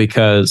well,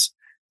 because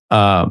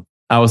I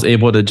was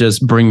able to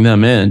just bring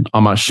them in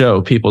on my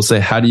show. People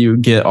say, how do you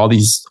get all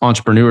these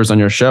entrepreneurs on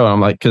your show? And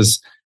I'm like,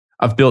 because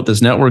I've built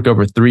this network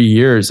over 3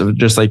 years of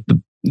just like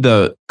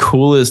the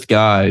coolest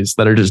guys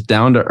that are just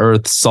down to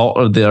earth, salt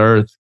of the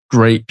earth,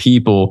 great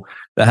people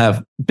that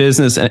have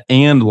business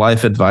and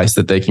life advice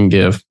that they can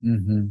give.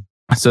 Mm-hmm.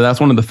 So that's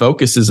one of the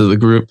focuses of the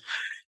group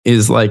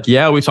is like,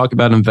 yeah, we talk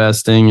about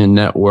investing and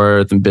net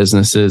worth and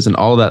businesses and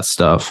all that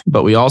stuff.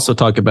 But we also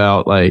talk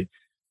about like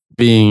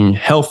being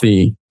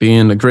healthy,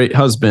 being a great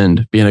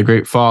husband, being a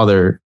great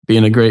father,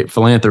 being a great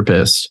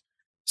philanthropist.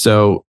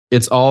 So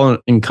it's all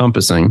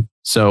encompassing.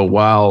 So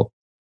while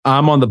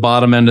I'm on the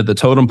bottom end of the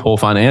totem pole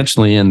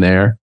financially in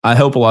there, I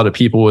help a lot of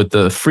people with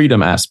the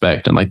freedom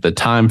aspect and like the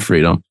time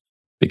freedom,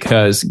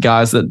 because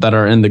guys that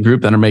are in the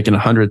group that are making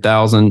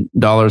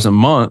 $100,000 a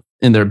month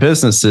in their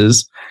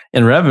businesses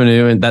in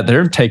revenue and that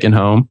they're taking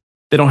home,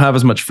 they don't have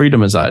as much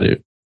freedom as I do.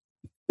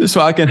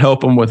 So I can help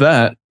them with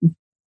that.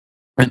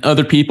 And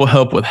other people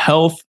help with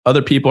health.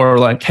 Other people are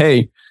like,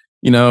 hey,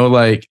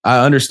 like,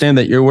 I understand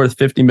that you're worth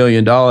 $50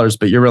 million,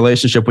 but your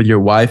relationship with your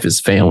wife is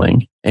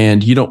failing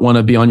and you don't want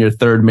to be on your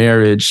third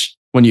marriage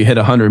when you hit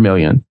 100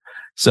 million.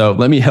 So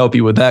let me help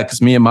you with that,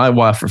 because me and my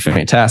wife are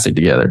fantastic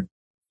together.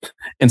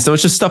 And so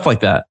it's just stuff like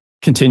that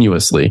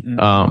continuously.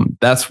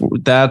 That's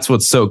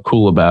what's so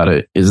cool about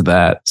it is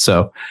that.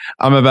 So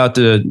I'm about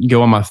to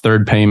go on my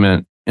third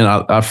payment, and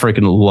I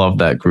freaking love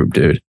that group,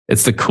 dude.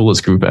 It's the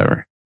coolest group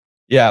ever.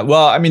 Yeah.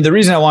 Well, I mean, the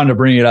reason I wanted to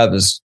bring it up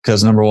is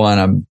because number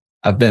one,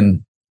 I've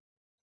been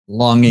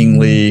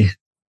longingly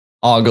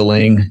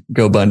ogling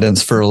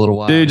GoBundance for a little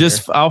while. Dude,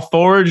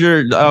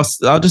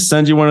 I'll just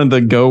send you one of the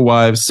Go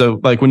Wives. So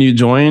like when you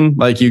join,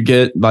 like you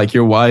get like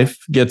your wife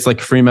gets like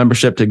free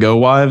membership to Go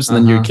Wives, and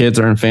then your kids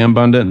are in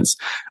FanBundance.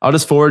 I'll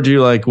just forward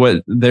you like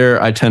what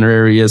their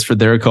itinerary is for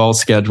their call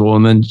schedule,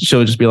 and then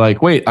she'll just be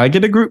like, "Wait, I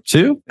get a group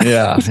too?"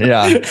 Yeah,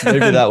 maybe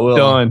that will.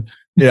 Done.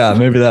 Yeah,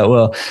 maybe that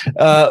will.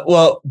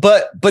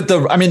 But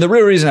the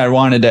real reason I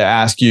wanted to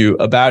ask you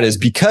about is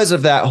because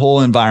of that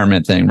whole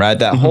environment thing, right?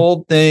 That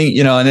whole thing,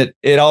 and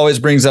it always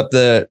brings up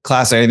the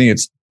classic. I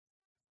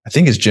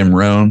think it's Jim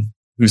Rohn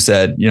who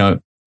said,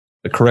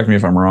 correct me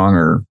if I'm wrong,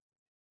 or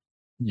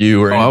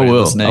you or anybody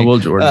listening. I will,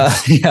 Jordan.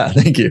 Yeah,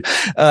 thank you.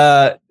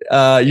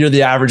 You're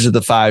the average of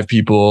the 5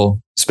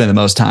 people you spend the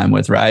most time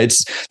with, right?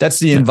 That's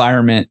the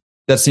environment.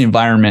 That's the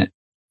environment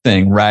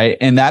thing, right?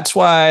 And that's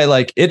why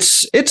like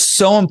it's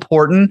so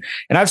important.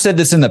 And I've said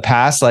this in the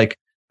past, like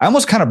I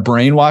almost kind of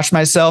brainwashed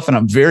myself, and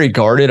I'm very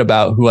guarded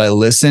about who I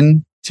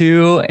listen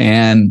to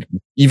and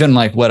even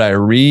like what I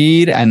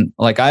read, and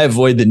like I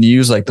avoid the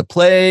news like the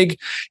plague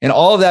and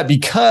all of that,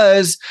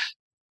 because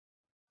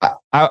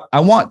I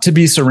want to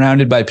be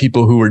surrounded by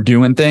people who are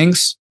doing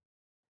things,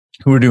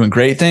 who are doing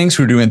great things,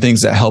 who are doing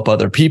things that help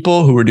other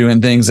people, who are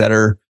doing things that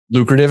are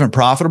lucrative and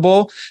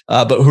profitable,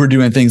 but who are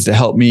doing things to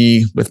help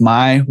me with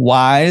my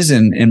whys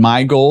and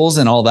my goals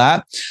and all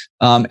that.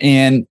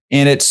 And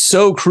it's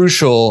so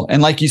crucial.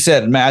 And like you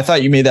said, Matt, I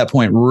thought you made that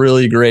point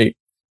really great.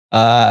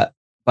 By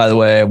the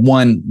way,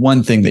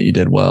 one thing that you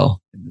did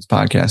well in this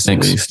podcast,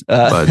 Thanks,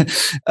 at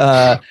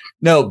least.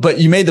 No, but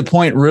you made the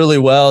point really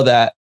well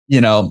that,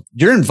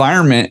 your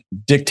environment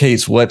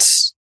dictates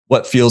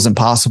what feels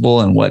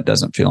impossible and what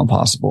doesn't feel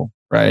impossible.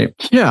 Right.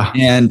 Yeah.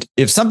 And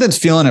if something's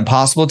feeling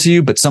impossible to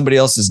you, but somebody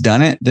else has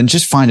done it, then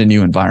just find a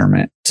new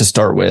environment to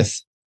start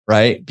with.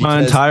 Right. My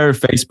entire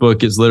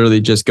Facebook is literally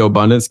just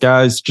GoBundance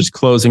guys, just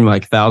closing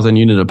like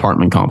 1,000-unit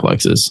apartment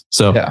complexes.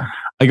 So yeah.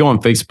 I go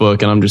on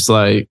Facebook and I'm just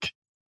like,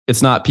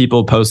 it's not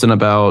people posting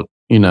about,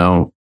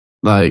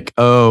 like,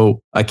 oh,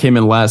 I came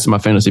in last in my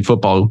fantasy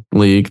football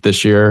league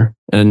this year,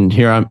 and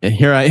here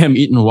I am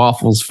eating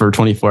waffles for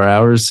 24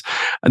 hours.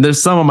 And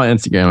there's some on my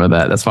Instagram of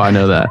that. That's why I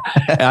know that.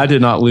 I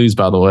did not lose,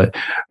 by the way.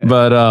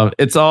 But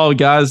it's all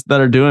guys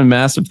that are doing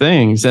massive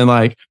things. And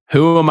like,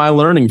 who am I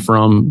learning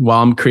from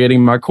while I'm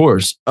creating my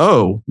course?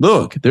 Oh,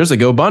 look, there's a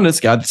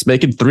GoBundance guy that's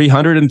making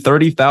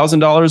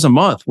 $330,000 a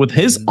month with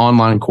his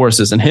online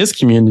courses and his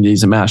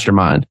communities and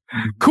mastermind.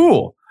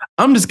 Cool.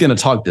 I'm just going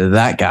to talk to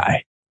that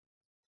guy.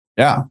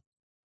 Yeah.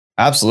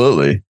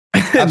 Absolutely.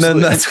 And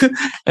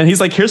and he's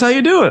like, here's how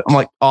you do it. I'm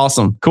like,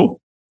 awesome. Cool.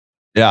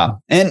 Yeah.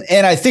 And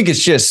I think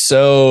it's just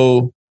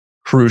so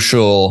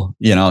crucial,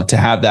 to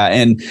have that.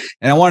 And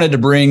I wanted to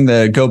bring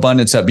the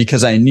GoBundance up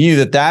because I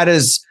knew that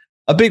is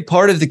a big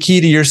part of the key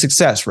to your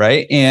success,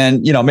 right?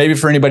 And, maybe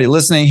for anybody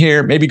listening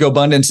here, maybe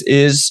GoBundance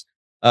is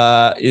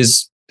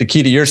the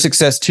key to your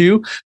success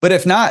too. But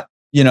if not,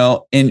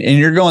 and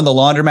you're going the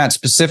laundromat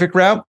specific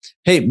route,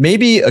 hey,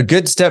 maybe a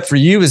good step for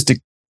you is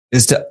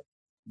to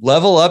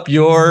level up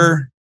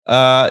your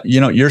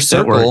your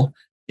circle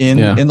in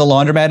the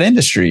laundromat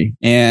industry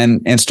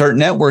and start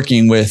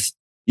networking with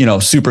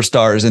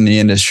superstars in the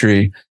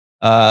industry,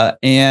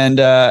 and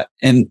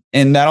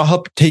that'll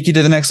help take you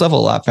to the next level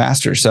a lot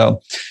faster.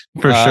 So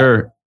for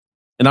sure.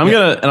 And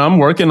I'm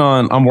working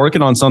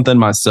on something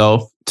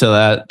myself to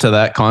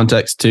that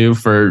context too,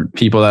 for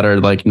people that are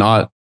like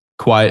not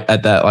quite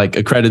at that like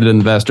accredited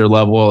investor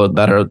level,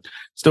 that are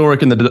still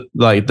working the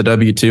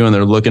W-2 and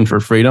they're looking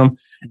for freedom.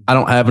 I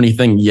don't have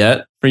anything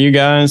yet for you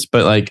guys,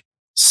 but like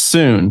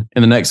soon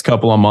in the next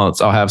couple of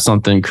months, I'll have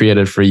something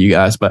created for you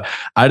guys. But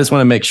I just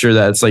want to make sure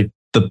that it's like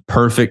the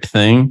perfect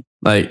thing.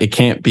 Like it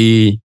can't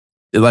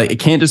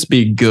just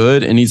be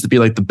good. It needs to be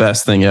like the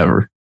best thing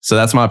ever. So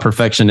that's my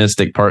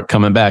perfectionistic part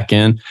coming back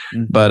in.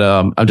 But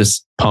I'm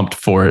just pumped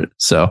for it.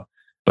 So,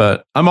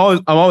 but I'm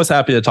always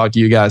happy to talk to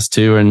you guys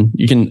too. And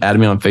you can add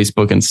me on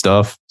Facebook and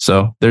stuff.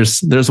 So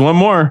there's one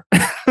more.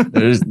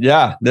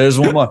 there's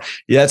one more.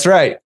 Yeah, that's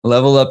right.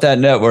 Level up that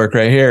network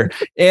right here.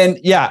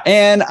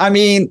 And I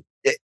mean,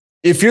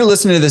 if you're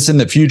listening to this in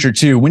the future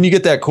too, when you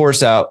get that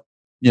course out,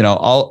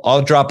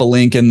 I'll drop a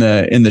link in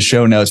the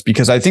show notes,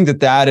 because I think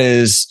that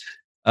is,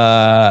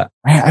 I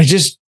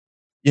just,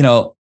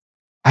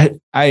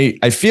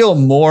 I feel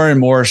more and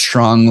more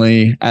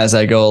strongly as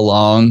I go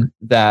along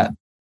that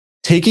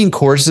taking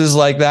courses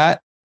like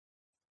that,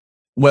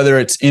 whether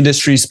it's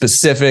industry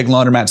specific,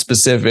 laundromat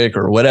specific,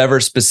 or whatever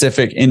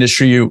specific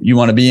industry you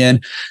want to be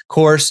in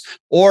course,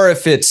 or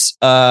if it's,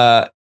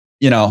 a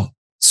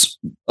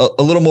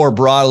little more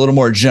broad, a little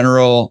more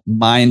general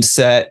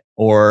mindset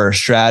or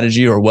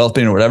strategy or wealth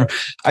building or whatever,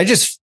 I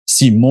just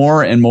see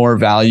more and more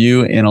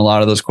value in a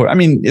lot of those courses. I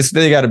mean,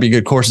 they got to be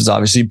good courses,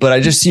 obviously, but I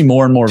just see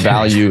more and more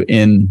value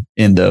in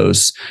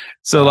those.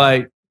 So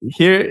like,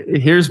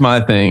 here's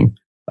my thing.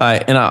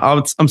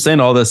 I'm saying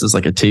all this is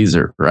like a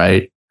teaser,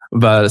 right?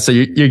 But so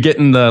you're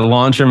getting the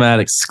laundromat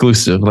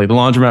exclusive, like the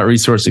laundromat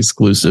resource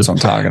exclusive. That's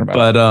what I'm talking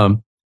about. But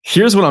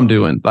here's what I'm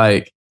doing.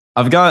 Like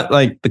I've got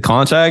like the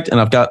contact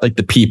and I've got like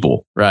the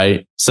people,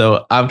 right?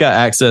 So I've got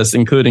access,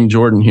 including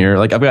Jordan here.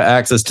 Like I've got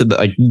access to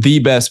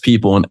the best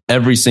people in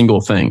every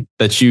single thing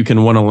that you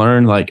can want to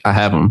learn. Like I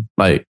have them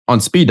like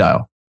on speed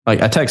dial.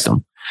 Like I text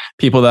them,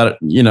 people that,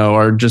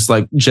 are just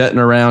like jetting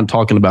around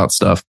talking about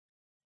stuff.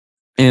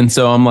 And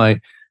so I'm like,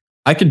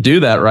 I could do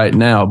that right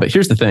now. But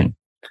here's the thing.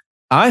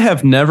 I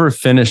have never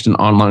finished an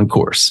online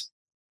course.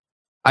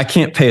 I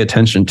can't pay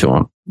attention to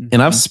them.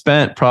 And I've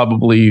spent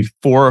probably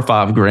 $4,000 or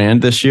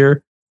 $5,000 this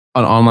year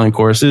on online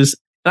courses,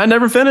 and I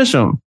never finish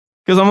them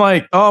because I'm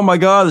like, oh my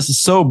God, this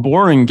is so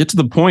boring. Get to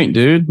the point,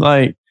 dude.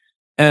 Like,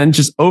 and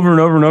just over and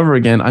over and over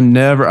again,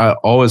 I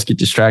always get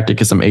distracted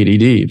because I'm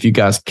ADD, if you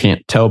guys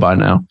can't tell by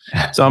now.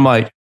 So I'm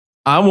like,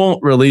 I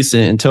won't release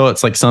it until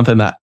it's like something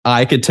that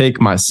I could take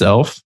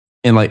myself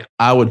and like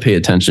I would pay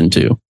attention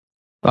to.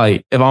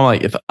 Like if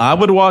I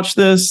would watch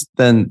this,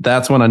 then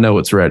that's when I know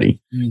it's ready.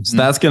 So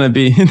that's going to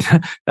be,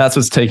 that's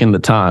what's taking the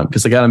time,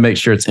 because I got to make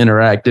sure it's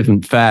interactive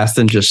and fast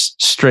and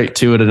just straight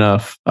to it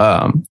enough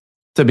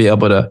to be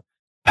able to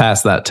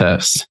pass that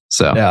test.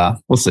 So yeah,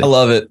 we'll see. I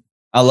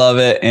love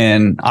it.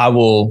 And I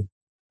will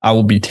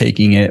be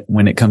taking it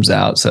when it comes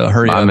out. So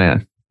hurry up,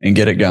 man, and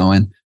get it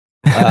going.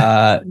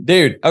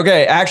 Dude.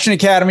 Okay. Action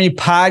Academy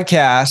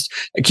podcast.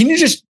 Can you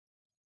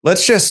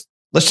let's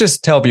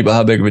just tell people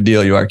how big of a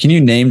deal you are. Can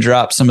you name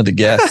drop some of the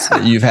guests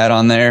that you've had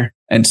on there?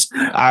 And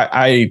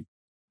I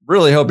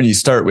really hoping you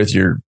start with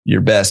your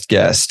best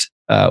guest.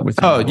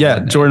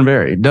 Jordan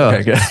Berry. Duh.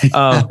 Okay,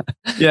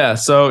 good.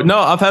 So no,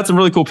 I've had some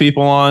really cool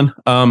people on.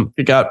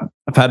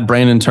 I've had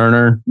Brandon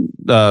Turner,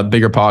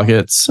 Bigger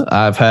Pockets.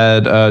 I've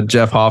had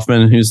Jeff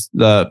Hoffman, who's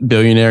the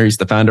billionaire. He's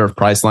the founder of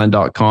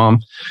Priceline.com.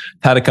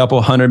 Had a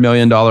couple $100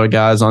 million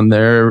guys on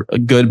there, a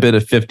good bit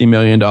of $50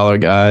 million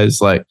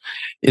guys. Like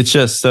it's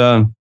just,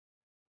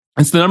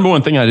 it's the number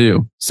one thing I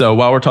do. So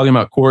while we're talking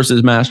about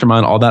courses,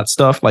 mastermind, all that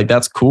stuff, like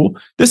that's cool.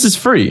 This is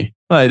free.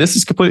 Like this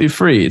is completely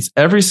free. It's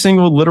every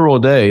single literal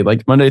day,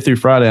 like Monday through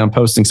Friday, I'm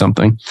posting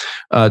something.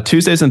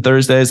 Tuesdays and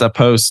Thursdays, I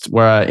post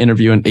where I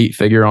interview an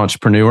 8-figure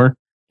entrepreneur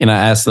and I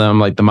ask them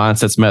like the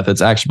mindsets,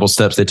 methods, actionable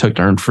steps they took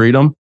to earn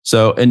freedom.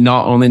 So it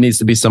not only needs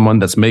to be someone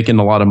that's making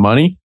a lot of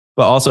money,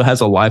 but also has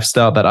a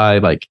lifestyle that I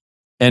like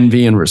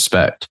envy and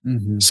respect.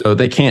 So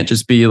they can't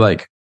just be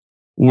like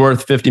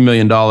worth $50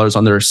 million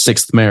on their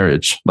 6th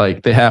marriage.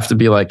 Like they have to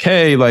be like,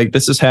 hey, like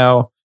this is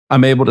how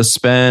I'm able to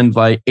spend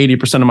like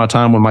 80% of my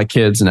time with my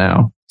kids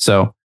now.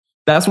 So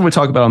that's what we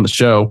talk about on the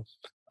show.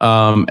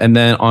 And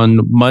then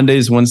on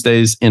Mondays,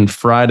 Wednesdays, and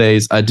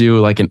Fridays, I do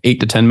like an 8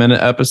 to 10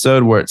 minute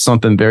episode where it's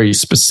something very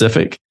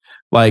specific.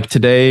 Like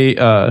today,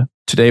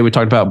 Today, we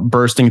talked about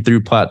bursting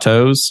through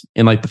plateaus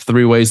and like the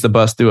 3 ways to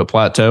bust through a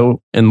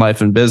plateau in life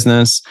and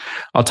business.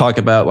 I'll talk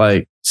about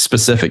like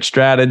specific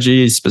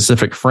strategies,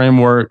 specific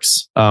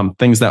frameworks,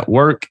 things that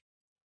work.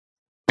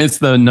 It's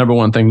the number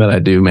one thing that I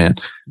do, man.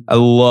 I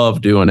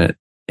love doing it.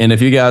 And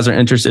if you guys are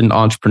interested in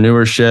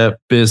entrepreneurship,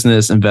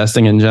 business,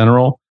 investing in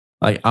general,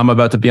 like I'm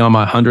about to be on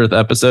my 100th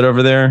episode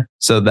over there.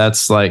 So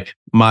that's like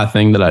my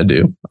thing that I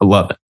do. I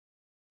love it.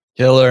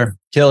 Killer.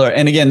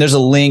 And again, there's a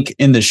link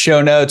in the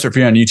show notes, or if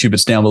you're on YouTube,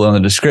 it's down below in the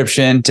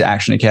description to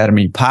Action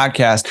Academy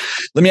podcast.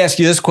 Let me ask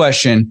you this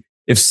question.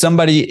 If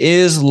somebody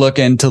is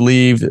looking to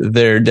leave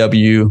their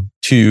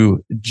W-2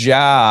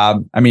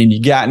 job, I mean,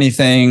 you got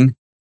anything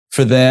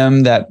for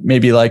them that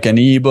maybe like an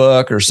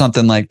ebook or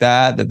something like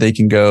that they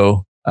can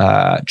go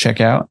check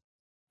out?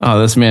 Oh,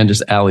 this man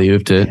just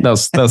alley-ooped it.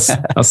 That's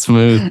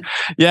smooth.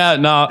 Yeah,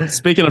 no,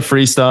 speaking of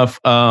free stuff,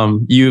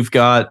 you've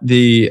got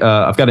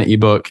I've got an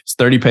ebook. It's a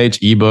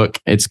 30-page ebook.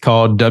 It's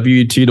called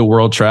W2 to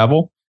World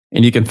Travel.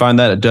 And you can find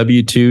that at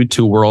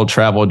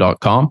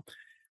w2toworldtravel.com.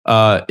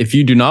 If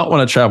you do not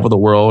want to travel the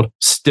world,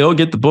 still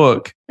get the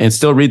book and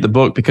still read the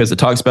book, because it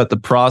talks about the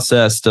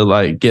process to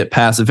like get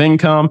passive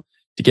income,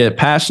 to get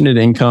passionate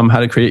income, how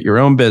to create your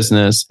own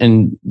business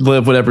and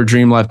live whatever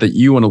dream life that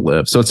you want to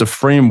live. So it's a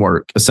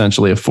framework,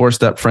 essentially a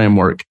 4-step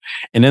framework.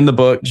 And in the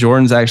book,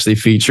 Jordan's actually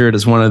featured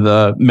as one of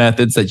the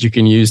methods that you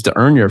can use to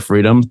earn your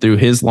freedom through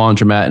his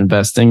laundromat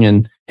investing.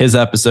 And his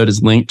episode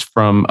is linked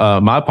from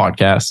my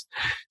podcast.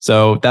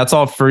 So that's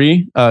all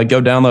free. Go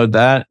download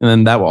that. And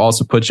then that will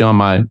also put you on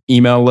my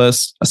email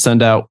list. I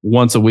send out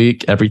once a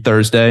week, every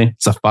Thursday.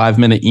 It's a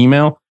 5-minute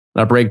email.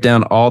 I break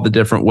down all the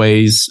different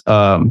ways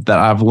that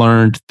I've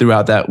learned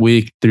throughout that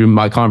week through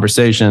my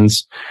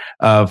conversations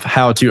of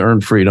how to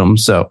earn freedom.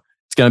 So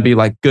it's going to be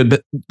like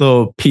good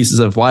little pieces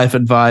of life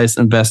advice,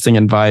 investing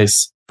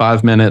advice,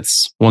 5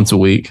 minutes once a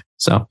week.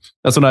 So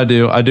that's what I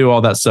do. I do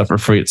all that stuff for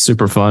free. It's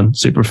super fun,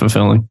 super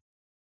fulfilling.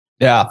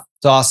 Yeah,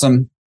 it's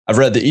awesome. I've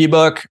read the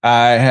ebook.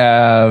 I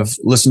have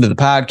listened to the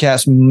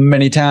podcast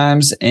many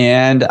times,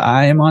 and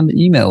I am on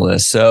the email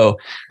list. So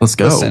let's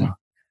go. Listen,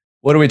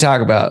 what do we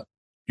talk about?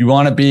 You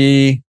want to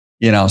be,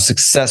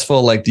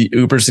 successful, like the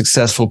uber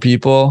successful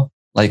people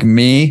like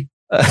me,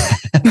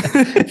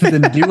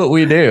 then do what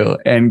we do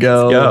and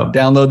go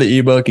download the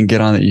ebook and get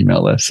on the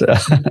email list.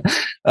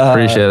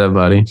 Appreciate it,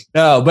 buddy.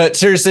 No, but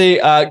seriously,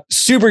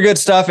 super good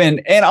stuff.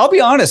 And I'll be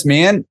honest,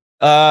 man,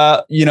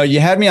 you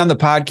had me on the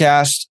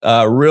podcast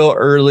real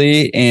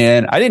early,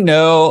 and I didn't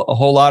know a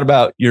whole lot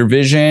about your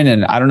vision.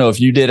 And I don't know if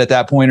you did at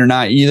that point or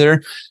not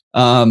either.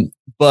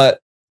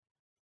 But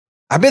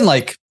I've been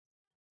like,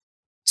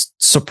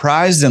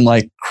 surprised and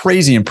like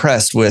crazy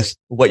impressed with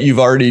what you've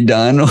already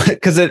done,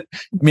 because it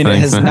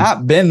has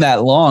not been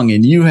that long,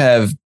 and you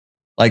have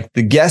like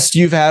the guests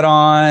you've had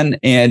on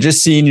and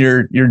just seeing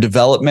your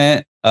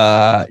development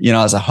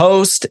as a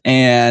host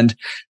and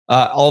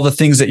all the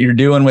things that you're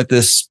doing with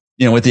this,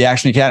 with the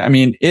Action Academy. I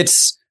mean,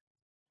 it's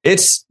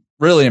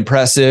really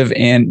impressive,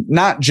 and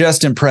not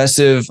just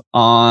impressive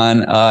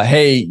on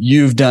hey,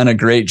 you've done a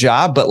great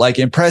job, but like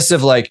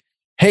impressive, like,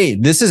 hey,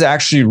 this is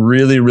actually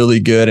really, really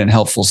good and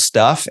helpful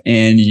stuff.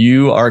 And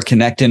you are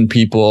connecting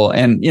people.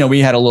 And, we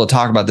had a little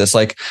talk about this,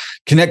 like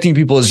connecting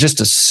people is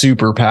just a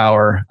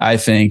superpower, I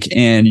think.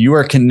 And you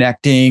are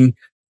connecting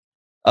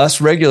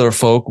us regular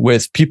folk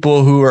with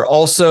people who are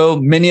also,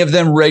 many of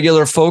them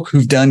regular folk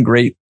who've done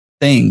great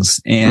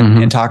things,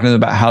 and talking to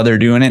them about how they're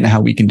doing it and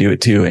how we can do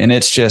it too. And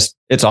it's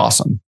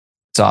awesome.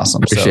 It's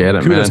awesome. Appreciate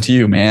it, kudos man. to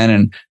you, man.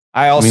 And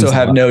I also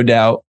have no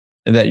doubt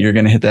that you're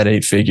going to hit that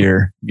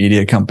 8-figure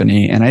media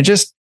company. And I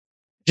just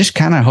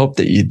kind of hope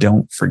that you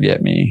don't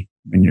forget me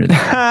when you're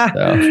there.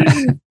 So.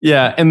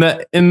 Yeah. And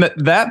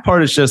that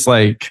part is just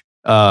like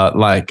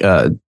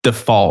a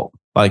default,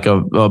 like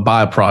a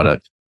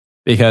byproduct,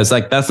 because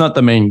like, that's not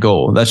the main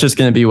goal. That's just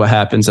going to be what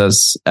happens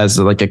as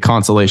like a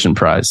consolation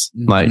prize.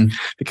 Like,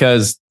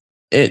 because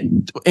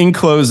in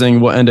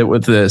closing, we'll end it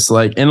with this.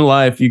 Like in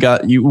life, you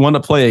want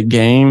to play a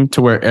game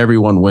to where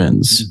everyone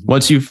wins.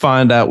 Once you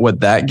find out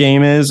what that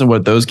game is and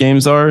what those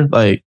games are,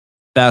 like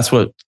that's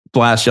what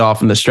blasts you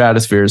off in the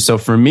stratosphere. So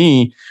for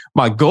me,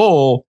 my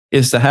goal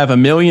is to have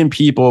 1 million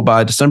people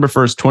by December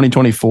 1st,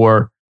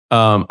 2024.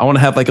 I want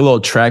to have like a little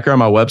tracker on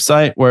my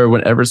website where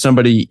whenever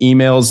somebody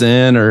emails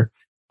in, or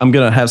I'm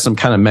going to have some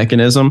kind of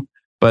mechanism,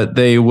 but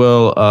they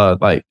will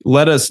like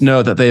let us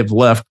know that they've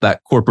left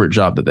that corporate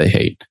job that they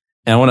hate.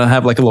 And I want to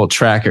have like a little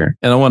tracker,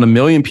 and I want 1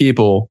 million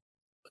people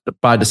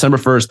by December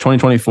 1st,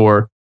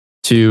 2024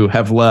 to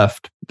have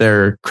left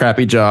their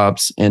crappy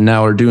jobs and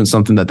now are doing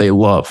something that they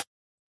love.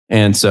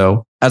 And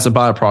so as a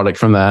byproduct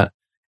from that,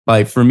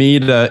 like for me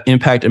to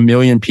impact 1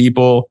 million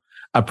people,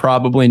 I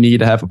probably need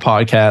to have a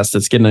podcast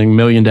that's getting 1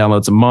 million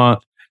downloads a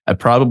month. I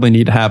probably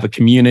need to have a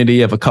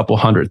community of a couple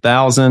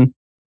 100,000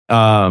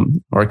 or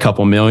a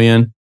couple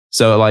million.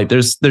 So like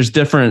there's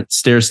different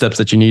stair steps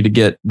that you need to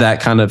get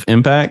that kind of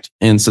impact.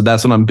 And so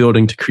that's what I'm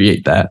building to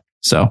create that.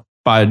 So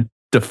by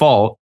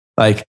default,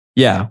 like,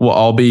 yeah, we'll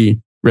all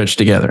be rich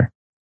together.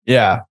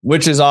 Yeah,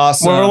 which is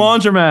awesome. More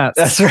laundromats.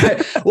 That's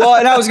right. Well,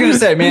 and I was going to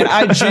say, man,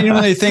 I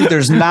genuinely think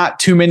there's not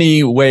too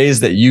many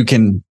ways that you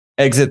can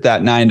exit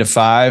that 9 to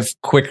 5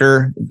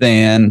 quicker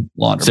than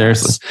laundromats.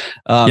 Seriously.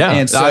 Yeah.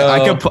 And so,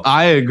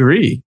 I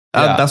agree.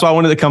 Yeah. That's why I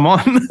wanted to come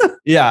on.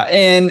 Yeah.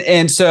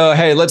 And so,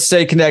 hey, let's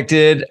stay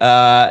connected.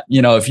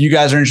 If you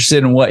guys are interested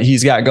in what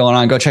he's got going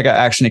on, go check out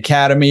Action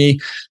Academy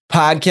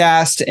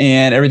podcast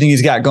and everything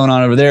he's got going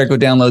on over there. Go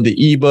download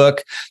the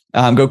ebook,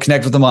 go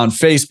connect with him on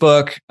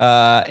Facebook.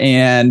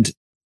 And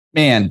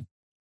man,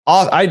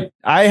 I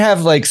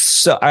have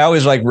I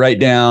always write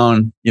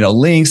down,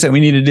 links that we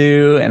need to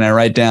do. And I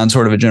write down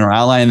sort of a general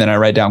outline. Then I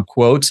write down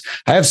quotes.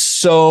 I have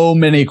so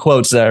many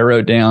quotes that I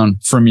wrote down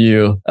from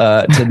you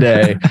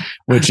today,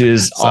 which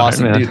is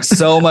awesome, dude.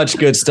 So much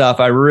good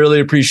stuff. I really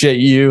appreciate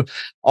you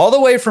all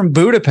the way from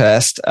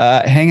Budapest,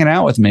 hanging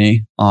out with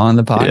me on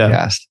the podcast.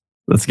 Yeah.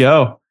 Let's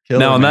go.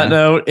 Now, on that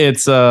note,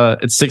 it's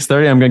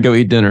 6:30. I'm going to go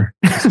eat dinner.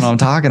 That's what I'm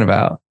talking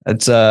about.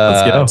 It's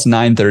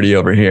 9:30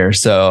 over here.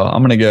 So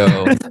I'm going to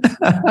go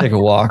take a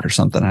walk or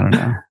something. I don't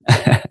know.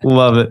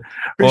 Love it.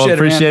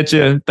 Appreciate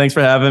you. Thanks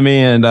for having me,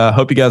 and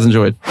hope you guys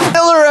enjoyed.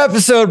 Killer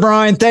episode,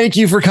 Brian. Thank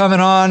you for coming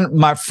on,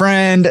 my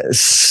friend.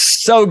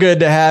 So good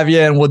to have you.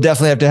 And we'll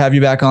definitely have to have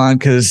you back on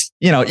because,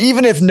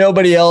 even if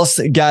nobody else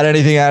got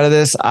anything out of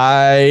this,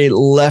 I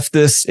left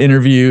this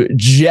interview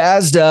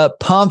jazzed up,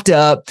 pumped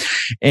up,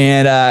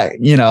 and,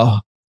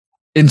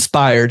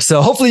 inspired.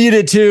 So hopefully you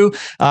did too.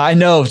 I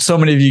know so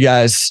many of you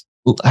guys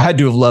had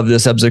to have loved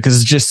this episode because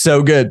it's just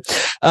so good.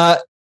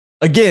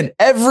 Again,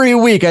 every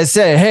week I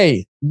say,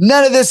 hey,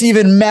 none of this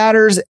even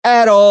matters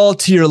at all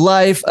to your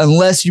life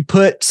unless you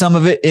put some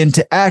of it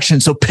into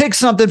action. So pick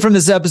something from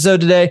this episode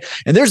today.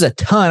 And there's a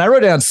ton. I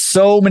wrote down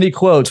so many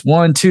quotes.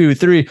 1, 2,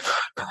 3,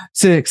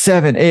 6,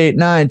 7, 8,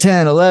 9,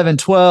 10, 11,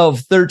 12,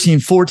 13,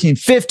 14,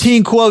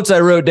 15 quotes I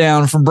wrote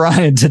down from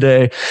Brian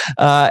today.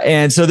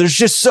 And so there's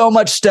just so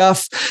much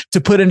stuff to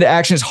put into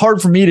action. It's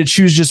hard for me to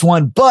choose just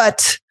one,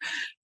 but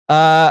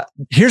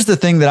here's the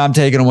thing that I'm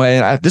taking away.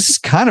 This has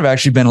kind of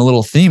actually been a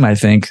little theme, I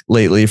think,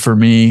 lately for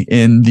me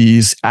in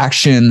these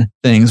action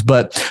things.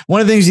 But one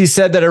of the things he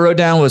said that I wrote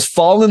down was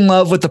fall in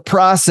love with the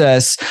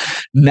process,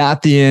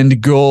 not the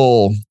end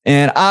goal.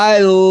 And I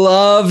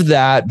love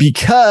that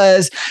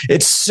because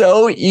it's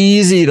so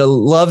easy to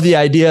love the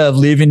idea of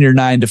leaving your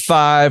 9 to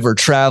 5 or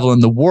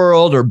traveling the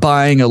world or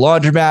buying a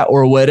laundromat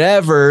or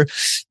whatever.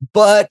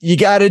 But you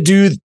got to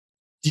do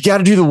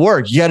the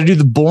work. You got to do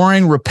the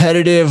boring,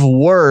 repetitive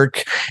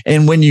work.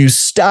 And when you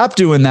stop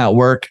doing that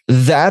work,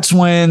 that's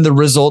when the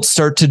results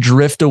start to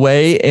drift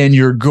away and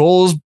your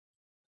goals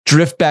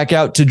drift back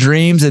out to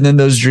dreams. And then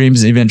those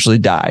dreams eventually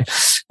die.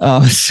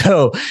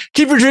 So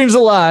keep your dreams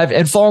alive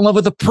and fall in love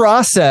with the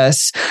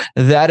process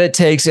that it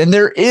takes. And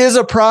there is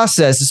a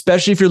process,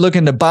 especially if you're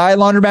looking to buy a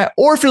laundromat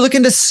or if you're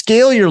looking to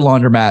scale your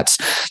laundromats.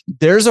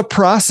 There's a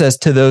process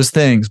to those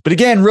things. But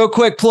again, real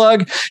quick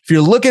plug, if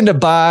you're looking to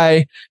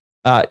buy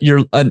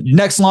your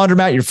next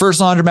laundromat, your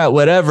first laundromat,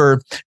 whatever,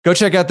 go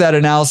check out that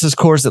analysis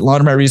course at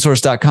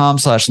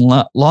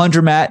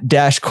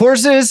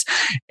laundromatresource.com/laundromat-courses.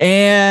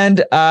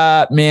 And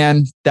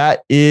man,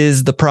 that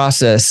is the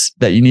process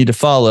that you need to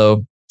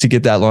follow to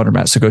get that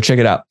laundromat. So go check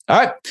it out.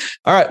 All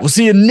right. We'll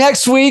see you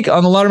next week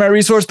on the Laundromat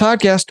Resource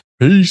Podcast.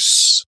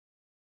 Peace.